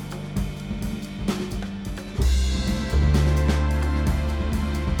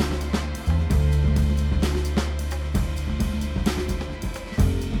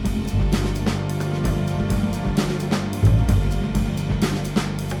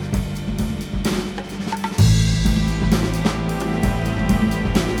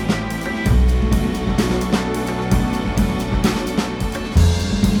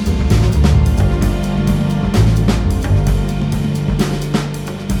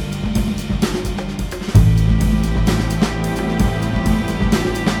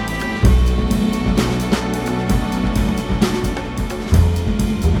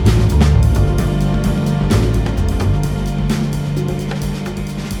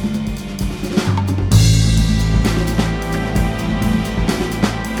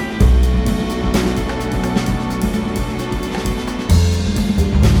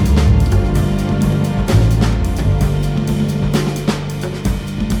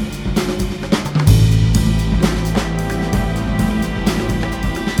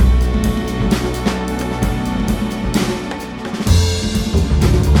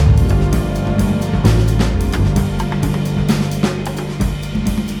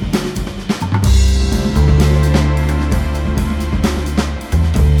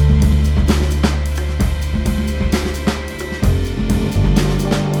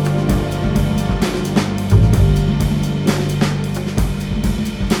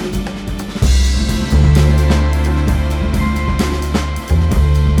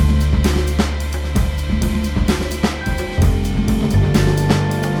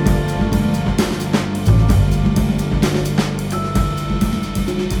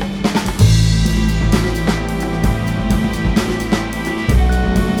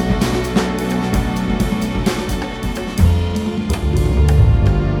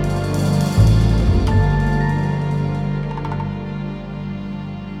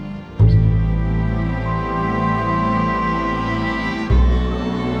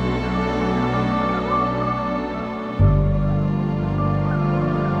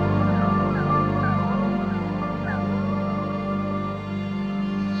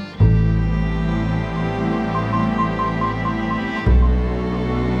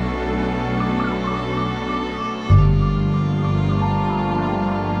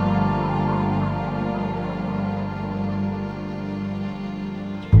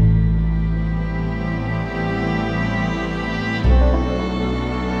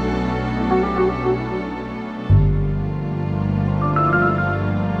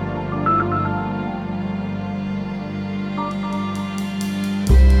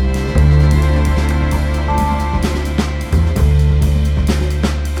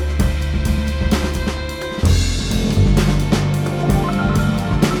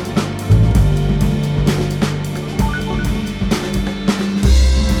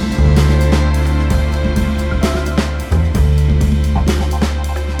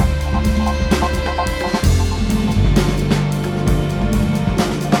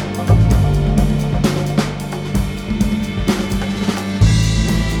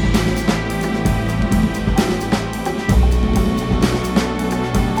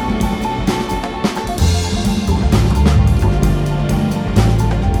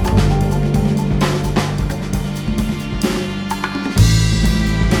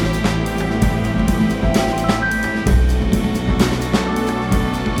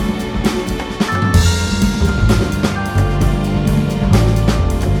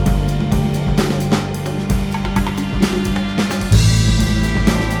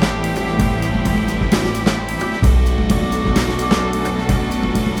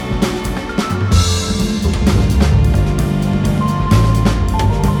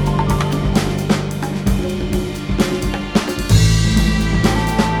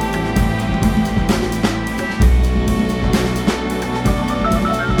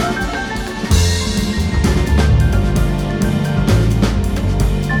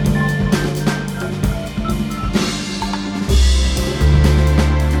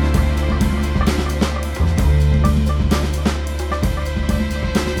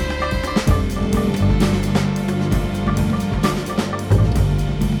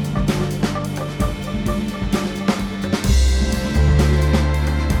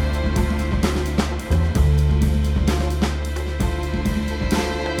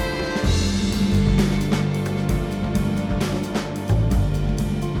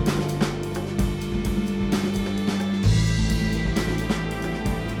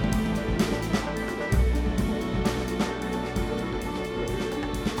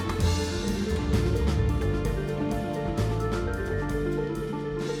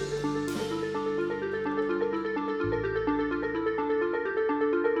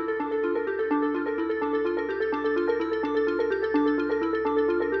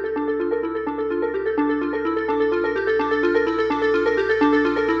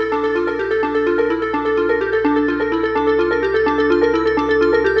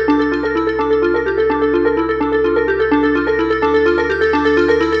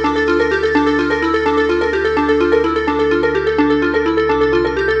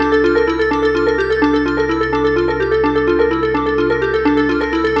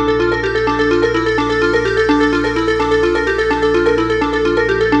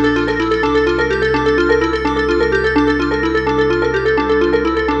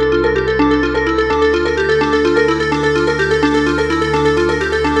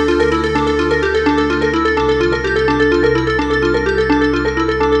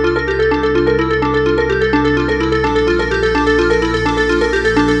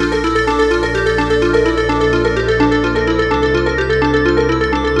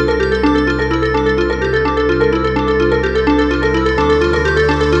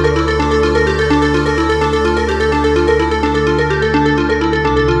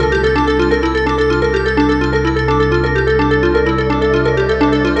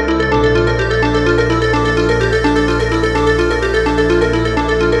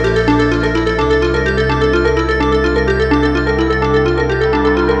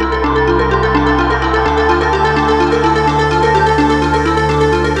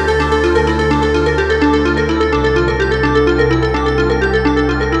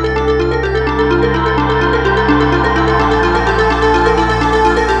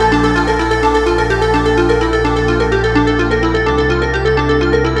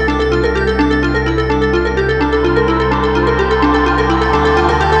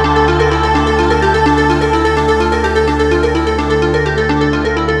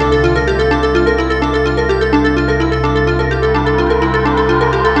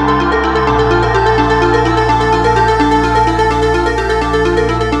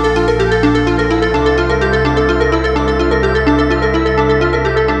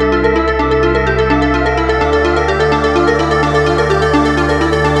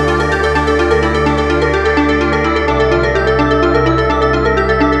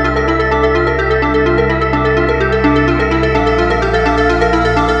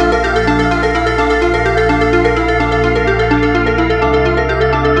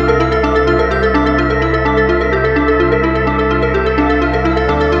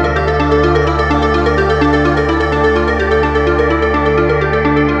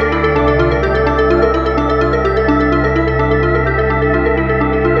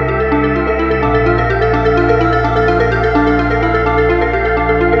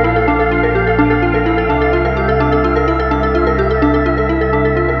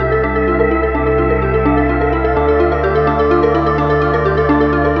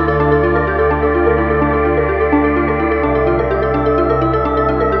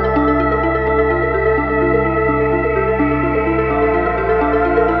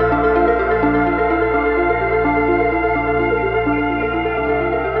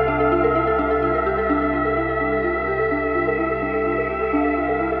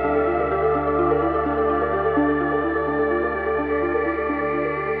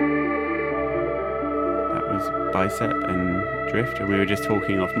 bicep and drift. And we were just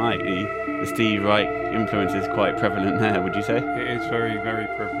talking off mic. The Steve Reich influence is quite prevalent there, would you say? It is very, very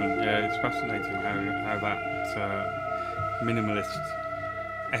prevalent. Yeah, it's fascinating how that minimalist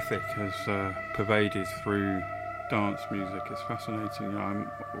ethic has pervaded through dance music. It's fascinating. I'm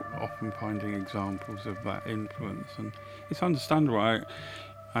often finding examples of that influence, and it's understandable.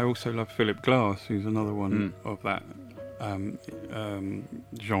 I also love Philip Glass, who's another one of that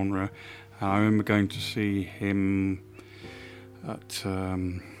genre. I remember going to see him at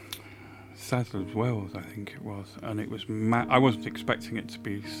Sadler's Wells, I think it was, and it was I wasn't expecting it to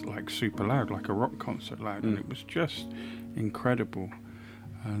be like super loud, like a rock concert loud, and it was just incredible.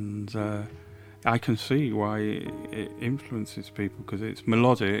 And I can see why it influences people, because it's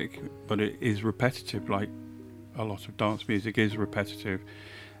melodic, but it is repetitive, like a lot of dance music is repetitive,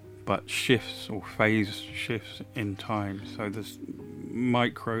 but shifts or phase shifts in time. So there's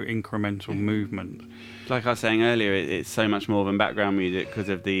micro incremental movement. Like I was saying earlier, it's so much more than background music because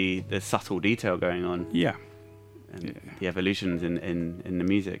of the subtle detail going on. Yeah. And the evolutions in the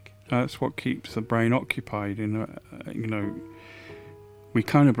music. That's what keeps the brain occupied. We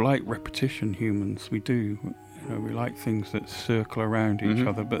kind of like repetition, humans. We do. We like things that circle around each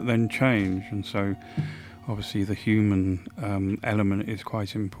other but then change. And so obviously the human element is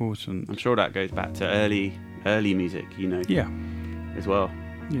quite important. I'm sure that goes back to early music, Yeah. as well.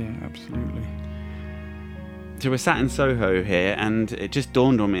 Yeah, absolutely. So we're sat in Soho here, and it just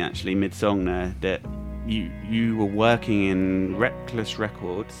dawned on me actually mid-song there that you were working in Reckless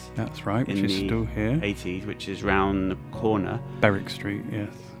Records. That's right, which is still here. 80s, which is round the corner. Berwick Street,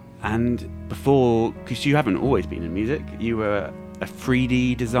 yes. And before, because you haven't always been in music, you were a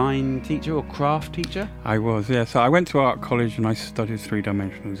 3D design teacher or craft teacher? I was, yeah. So I went to art college and I studied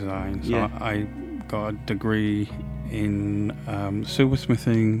three-dimensional design. So Yeah. I got a degree in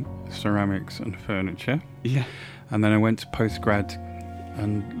silversmithing, ceramics and furniture. Yeah. And then I went to postgrad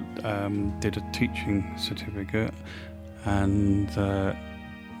and did a teaching certificate. And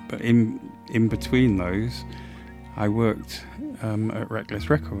but in between those, I worked at Reckless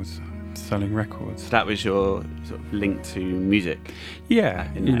Records, selling records. That was your sort of link to music. Yeah,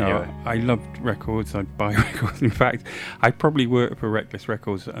 in that era. I loved records. I'd buy records. In fact, I probably worked for Reckless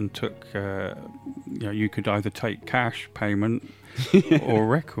Records and took, you could either take cash payment or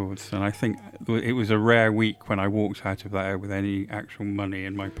records. And I think it was a rare week when I walked out of there with any actual money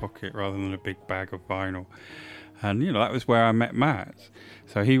in my pocket rather than a big bag of vinyl. And, that was where I met Matt.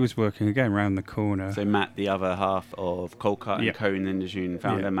 So he was working again round the corner. So Matt, the other half of Coldcut and Yeah. Co-in Industry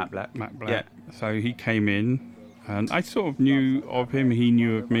founder, Yeah. Matt Black. Matt Black. Yeah. So he came in, and I sort of knew of him. He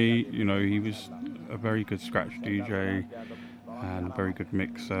knew of me. He was a very good scratch DJ and a very good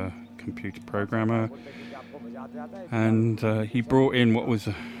mixer, computer programmer. And he brought in what was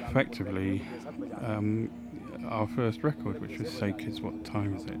effectively our first record, which was Say Kids, What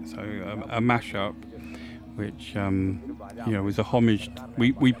Time Is It? So a mashup, which was a homage.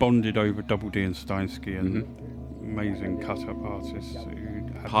 We bonded over Double D and Steinsky and amazing cut-up artists who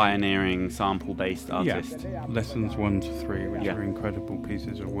had Pioneering sample-based artist. Lessons 1 to 3, which Yeah. are incredible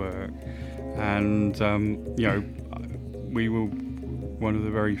pieces of work. And we were one of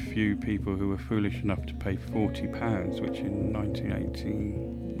the very few people who were foolish enough to pay £40, which in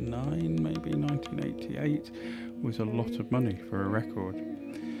 1989, maybe 1988, was a lot of money for a record.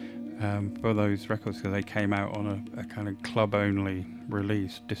 For those records, because they came out on a kind of club-only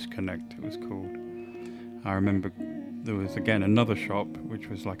release, Disconnect it was called. I remember there was again another shop which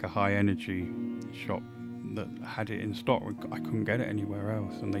was like a high-energy shop that had it in stock. I couldn't get it anywhere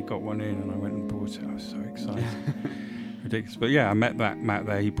else, and they got one in, and I went and bought it. I was so excited. Ridiculous. But yeah, I met that Matt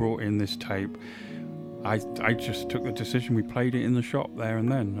there. He brought in this tape. I just took the decision. We played it in the shop there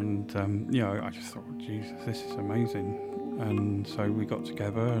and then, and I just thought, Jesus, this is amazing. And so we got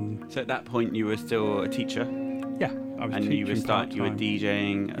together, and So at that point, you were still a teacher, yeah, I was and teaching you were part-time.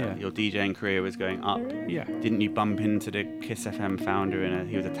 DJing. Yeah. Your DJing career was going up. Yeah. Didn't you bump into the Kiss FM founder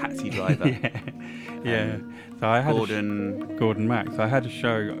he was a taxi driver? Yeah. So I had Gordon Mack. So I had a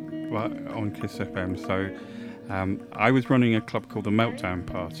show on Kiss FM. So I was running a club called the Meltdown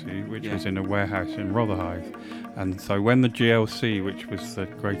Party, which was in a warehouse in Rotherhithe. And so when the GLC, which was the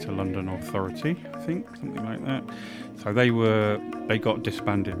Greater London Authority, I think, something like that, so they got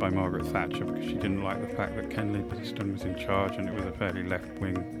disbanded by Margaret Thatcher because she didn't like the fact that Ken Livingstone was in charge, and it was a fairly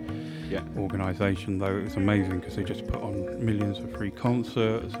left-wing organisation, though it was amazing because they just put on millions of free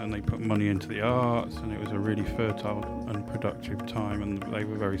concerts and they put money into the arts, and it was a really fertile and productive time, and they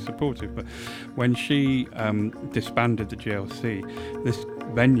were very supportive. But when she disbanded the GLC, this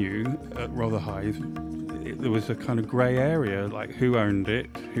venue at Rotherhithe, there was a kind of grey area, like who owned it,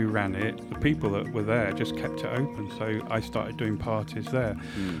 who ran it. The people that were there just kept it open, so I started doing parties there.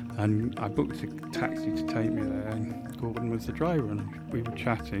 And I booked a taxi to take me there, and Gordon was the driver, and we were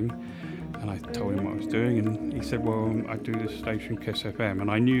chatting, and I told him what I was doing, and he said, well, I do this station Kiss FM,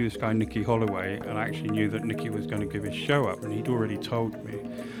 and I knew this guy Nicky Holloway, and I actually knew that Nicky was going to give his show up, and he'd already told me.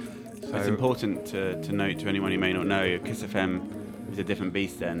 So it's important to note to anyone who may not know, Kiss FM was a different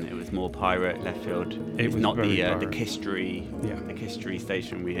beast then. It was more pirate, left field. It was was not very the pirate. Kistry, the Kistry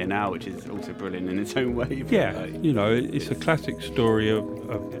station we hear now, which is also brilliant in its own way. Yeah, you know, it's a classic story of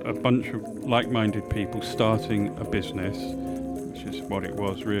a bunch of like-minded people starting a business, which is what it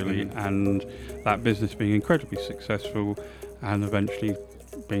was really, and that business being incredibly successful and eventually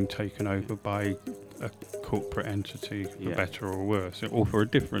being taken over by a corporate entity, for better or worse, or for a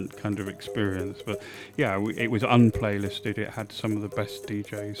different kind of experience. But yeah, it was unplaylisted. It had some of the best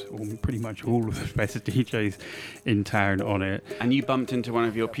DJs, or pretty much all of the best DJs in town on it. And you bumped into one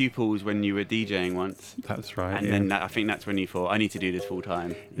of your pupils when you were DJing once. That's right. And then I think that's when you thought, I need to do this full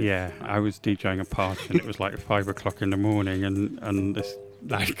time. Yeah, I was DJing a party, and it was like 5 o'clock in the morning, and this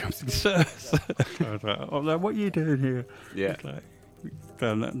lad comes and sir. I was like, oh, what are you doing here? Yeah.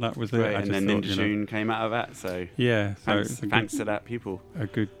 That was Great. it. And then Ninja Tune came out of that, so yeah. So thanks to that pupil. A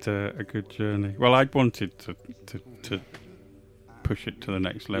good journey. Well, I'd wanted to push it to the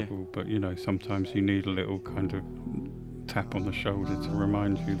next level, but you know, sometimes you need a little kind of tap on the shoulder to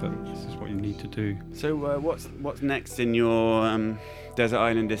remind you that this is what you need to do. So what's next in your Desert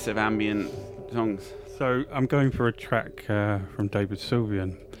Islandist of ambient songs? So I'm going for a track from David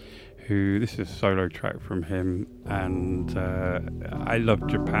Sylvian, who, this is a solo track from him, and I love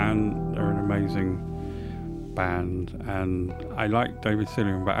Japan. They're an amazing band, and I like David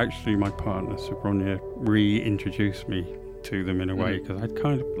Sylvian, but actually my partner Sabronia reintroduced me to them in a way, because I'd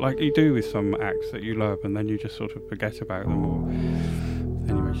kind of, like you do with some acts that you love and then you just sort of forget about them, or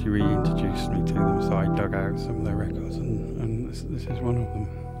anyway, she reintroduced me to them, so I dug out some of their records, and this is one of them.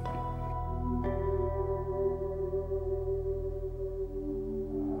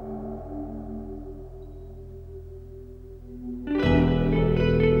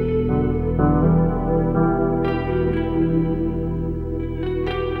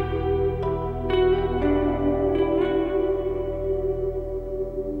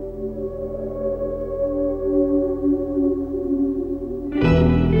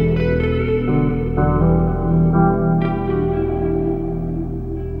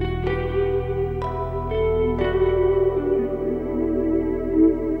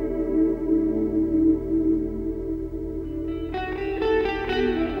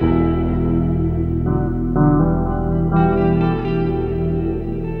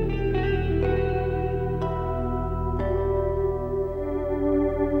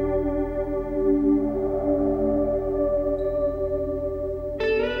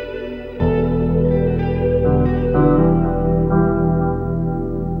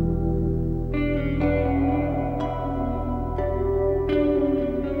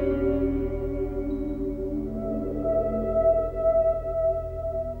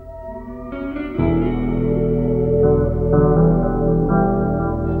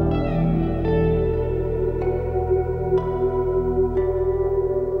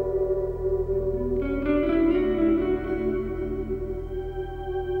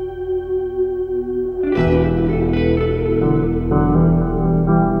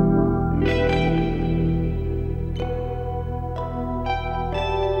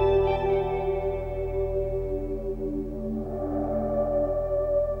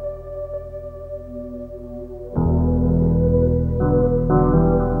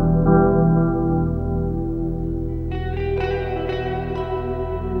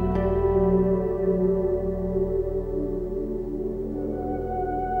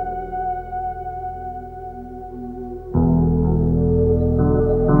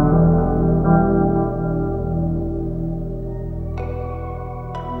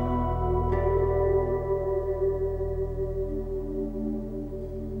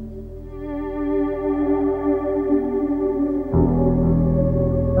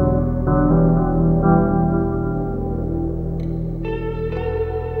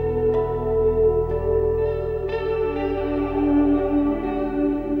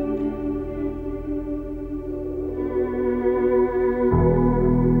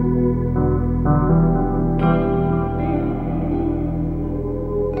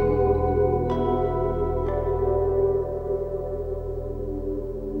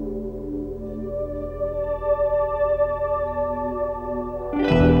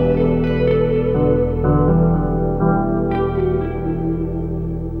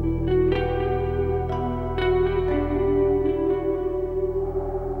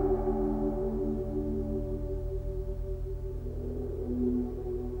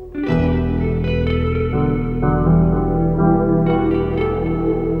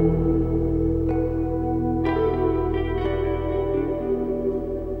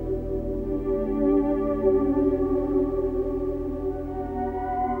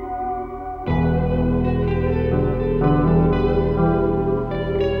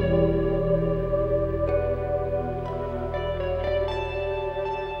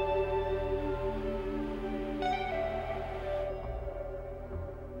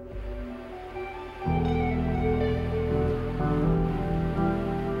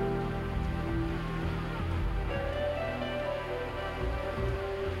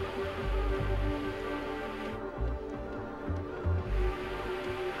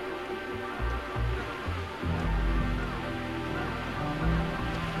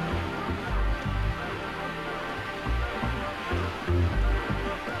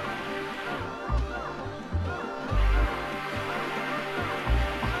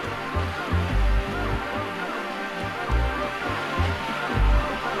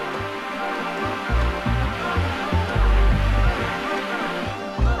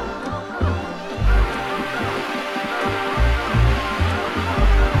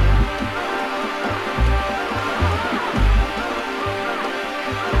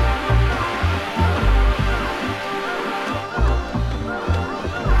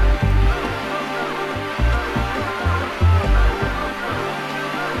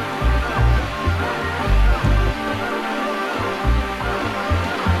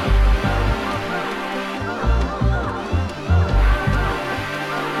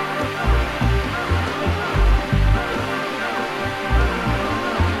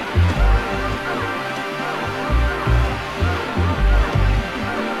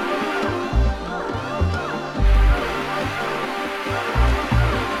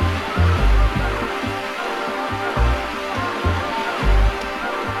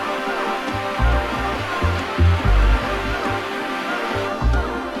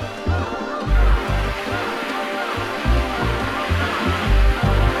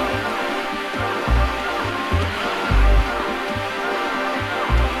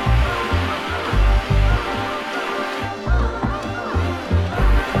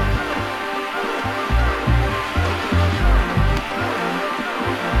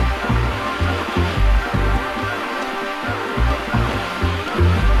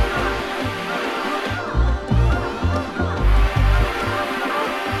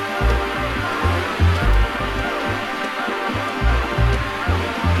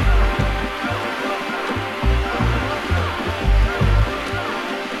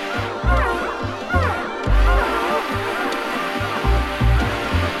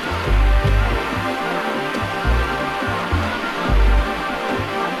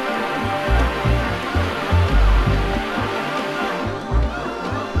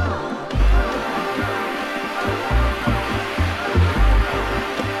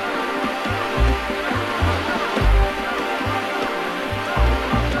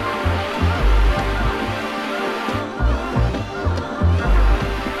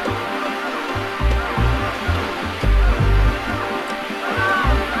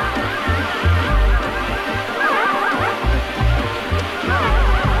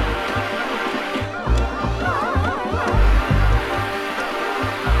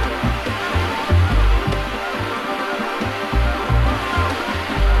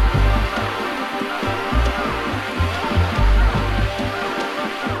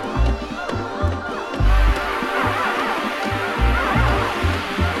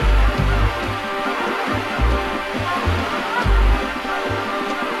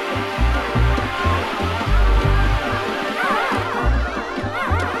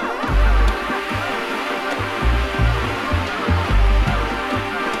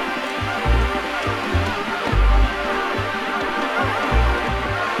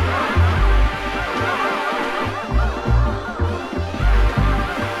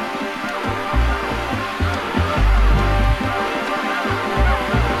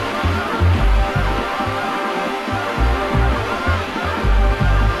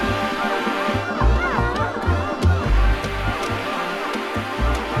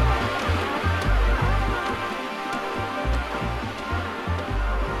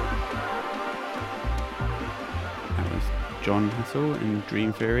 Castle in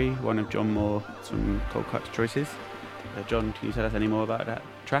Dream Theory, one of John Moore's from Coldcut's choices. John, can you tell us any more about that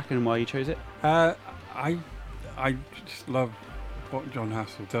track and why you chose it? I just love what John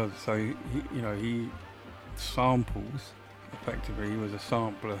Hassell does. So he samples. Effectively, he was a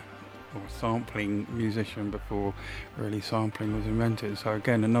sampler or sampling musician before really sampling was invented. So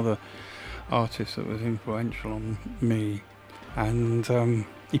again, another artist that was influential on me, and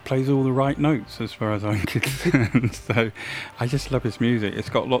he plays all the right notes as far as I'm concerned. So I just love his music. It's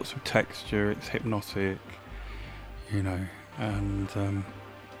got lots of texture. It's hypnotic, and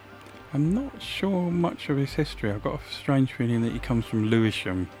I'm not sure much of his history. I've got a strange feeling that he comes from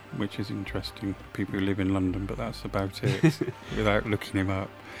Lewisham, which is interesting for people who live in London, but that's about it, without looking him up.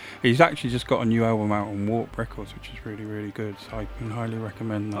 He's actually just got a new album out on Warp Records, which is really, really good, so I can highly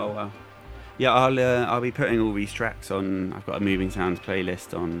recommend that. Oh, wow. Yeah, I'll be putting all these tracks on. I've got a Moving Sounds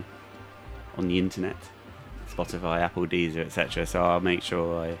playlist on the internet, Spotify, Apple, Deezer, etc. So I'll make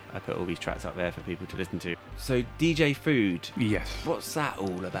sure I put all these tracks up there for people to listen to. So DJ Food. Yes. What's that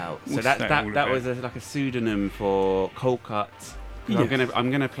all about? What's so that that was like a pseudonym for Coldcut. Yes.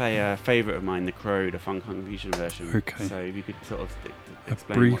 I'm gonna play a favourite of mine, The Crow, the Funk Fusion version. Okay. So if you could sort of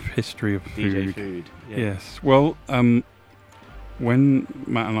explain a brief history of DJ Food. Yeah. Yes. Well, when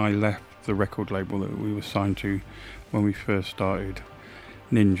Matt and I left the record label that we were signed to when we first started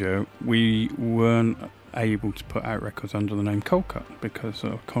Ninja, we weren't able to put out records under the name Coldcut because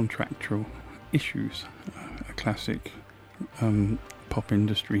of contractual issues, a classic pop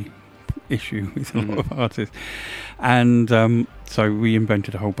industry issue with a lot of artists, and so we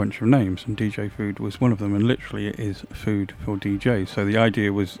invented a whole bunch of names, and DJ Food was one of them, and literally it is food for DJs. So the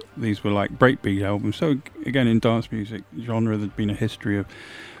idea was these were like breakbeat albums. So again, in dance music genre, there'd been a history of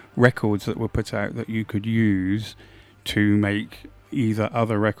records that were put out that you could use to make either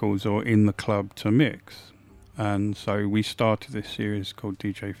other records or in the club to mix. And so we started this series called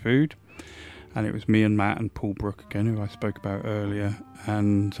DJ Food, and it was me and Matt and Paul Brook again, who I spoke about earlier,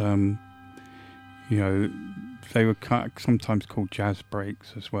 and they were sometimes called jazz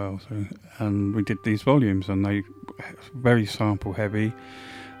breaks as well. So, and we did these volumes, and they very sample heavy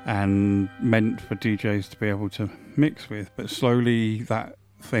and meant for DJs to be able to mix with. But slowly that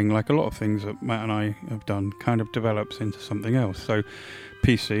thing, like a lot of things that Matt and I have done, kind of develops into something else. So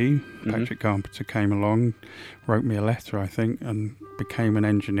PC, Patrick Carpenter, came along, wrote me a letter, I think, and became an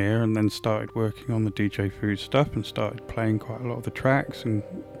engineer, and then started working on the DJ Food stuff and started playing quite a lot of the tracks and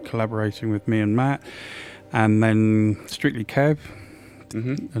collaborating with me and Matt. And then Strictly Kev,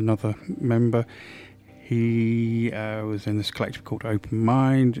 another member, he was in this collective called Open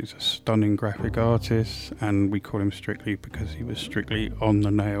Mind. He's a stunning graphic artist, and we call him Strictly because he was strictly on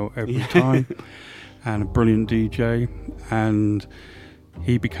the nail every time, and a brilliant DJ. And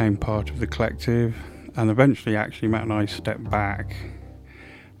he became part of the collective, and eventually actually Matt and I stepped back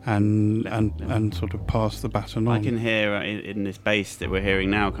and sort of passed the baton on. I can hear in this bass that we're hearing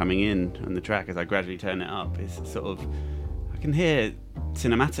now coming in on the track as I gradually turn it up, it's sort of, I can hear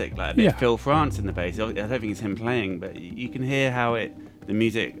cinematic, like a bit of Phil France in the bass. I don't think it's him playing, but you can hear how the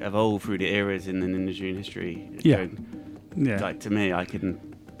music evolved through the eras in the Ninja Tune history. Like, to me, I can...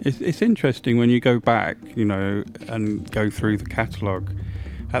 It's interesting when you go back, and go through the catalogue.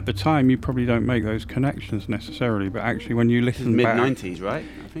 At the time, you probably don't make those connections necessarily, but actually when you listen back... Mid-90s, right?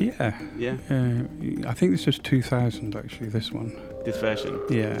 I think. Yeah. I think this was 2000, actually, this one. This version?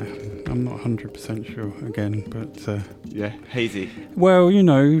 Yeah. I'm not 100% sure, again, but... hazy. Well,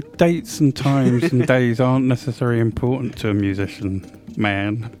 dates and times and days aren't necessarily important to a musician,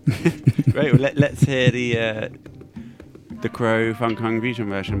 man. Great, well, let's hear the Crow Funk Fusion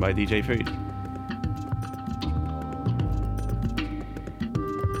version by DJ Food.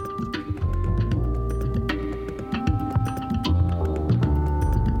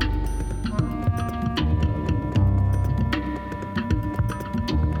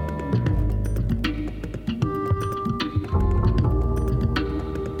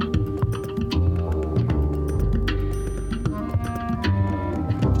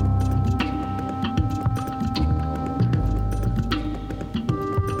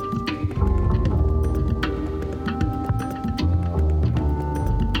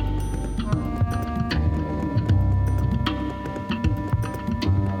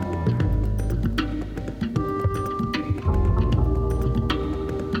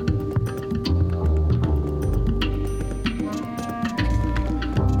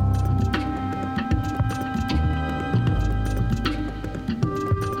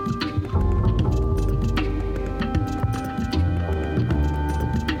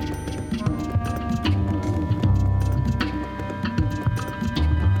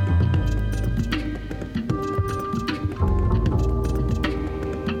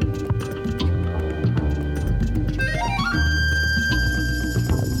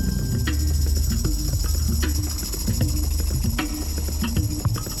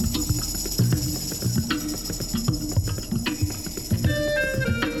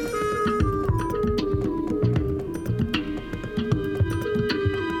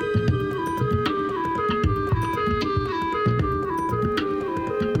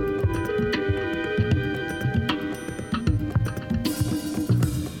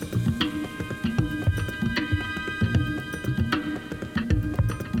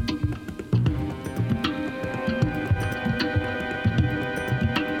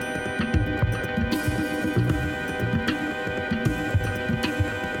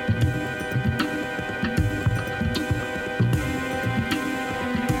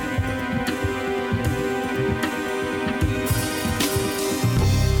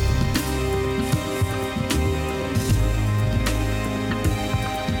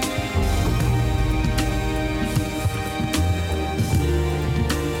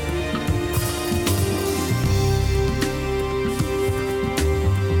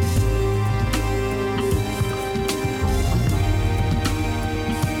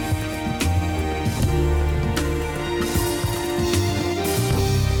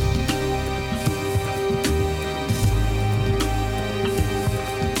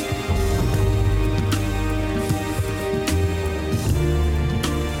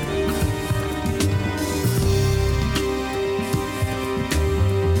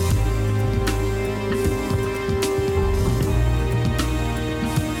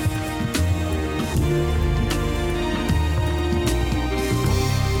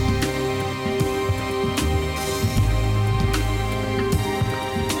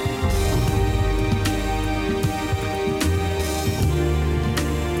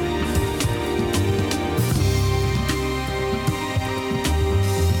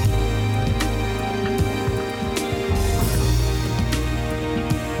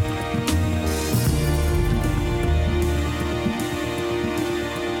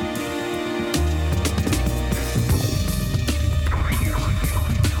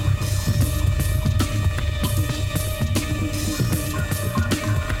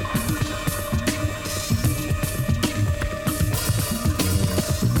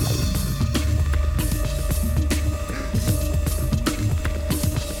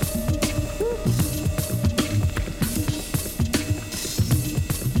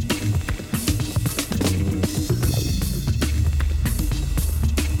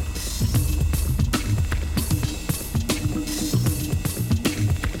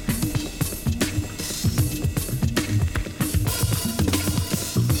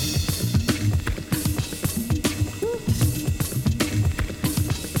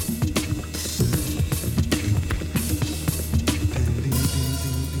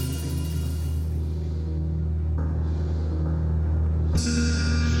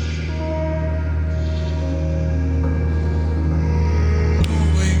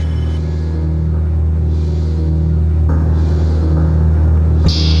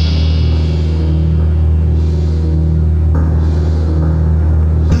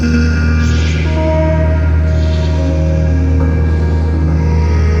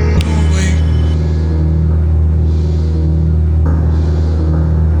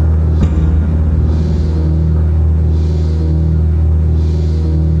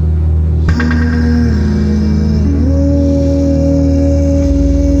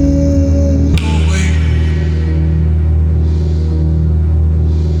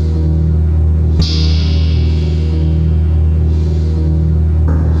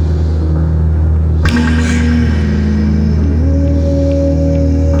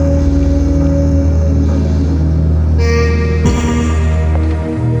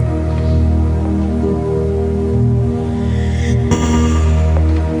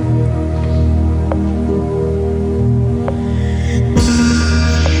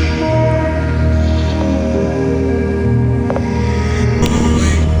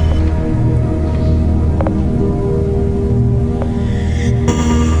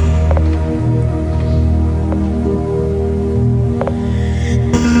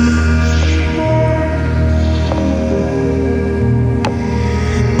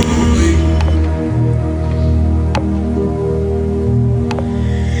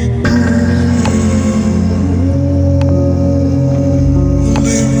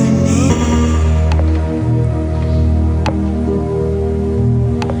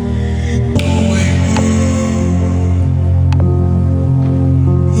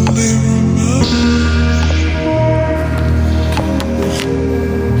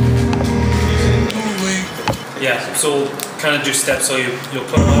 kind of do steps, so you'll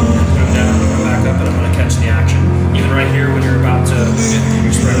put them up and put them down, put them back up, and I'm going to catch the action. Even right here when you're about to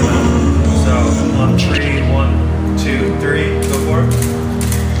you spread them out. So on 3, 1, 2, 3, go for it.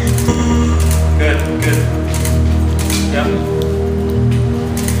 Good. Yep.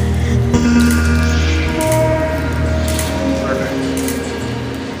 Perfect.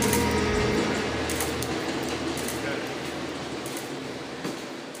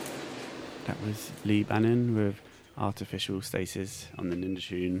 That was Lee Bannon with Artificial Stasis on the Ninja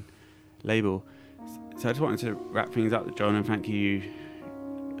Tune label. So I just wanted to wrap things up, John, and thank you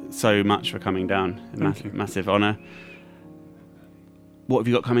so much for coming down. Massive honour. What have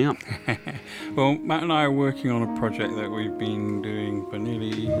you got coming up? Well, Matt and I are working on a project that we've been doing for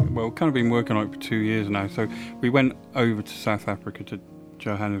kind of been working on it for 2 years now. So we went over to South Africa, to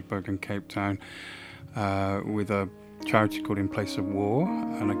Johannesburg and Cape Town, with a charity called In Place of War,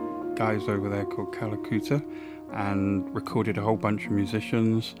 and guys over there called Coldcut, and recorded a whole bunch of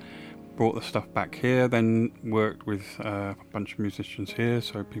musicians, brought the stuff back here, then worked with a bunch of musicians here,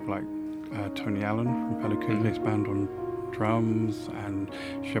 so people like Tony Allen from Pelikule's band on drums, and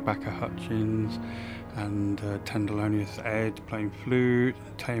Shabaka Hutchins, and Tendelonious Ed playing flute,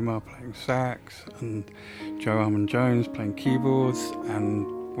 Tamar playing sax, and Joe Armand-Jones playing keyboards, and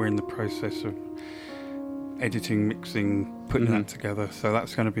we're in the process of editing, mixing, putting that together. So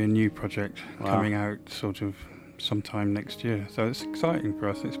that's going to be a new project coming out sort of sometime next year. So it's exciting for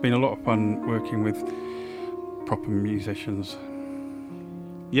us. It's been a lot of fun working with proper musicians.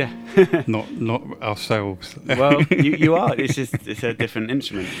 Yeah. not ourselves. Well, you are. It's a different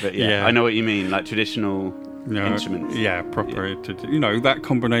instrument. But yeah, I know what you mean, like traditional instruments. Yeah, proper. Yeah. That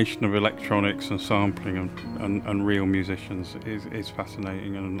combination of electronics and sampling and real musicians is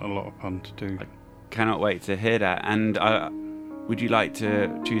fascinating and a lot of fun to do. Cannot wait to hear that. And would you like to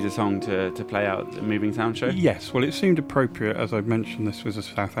choose a song to play out the Moving Sound show? Yes, well, it seemed appropriate, as I mentioned, this was a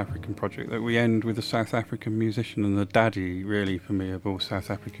South African project, that we end with a South African musician and the daddy, really, for me, of all South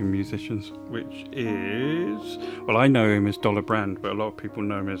African musicians, which is, well, I know him as Dollar Brand, but a lot of people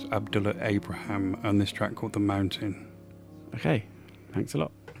know him as Abdullah Abraham, and this track called The Mountain. Okay, thanks a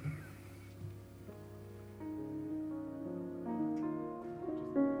lot.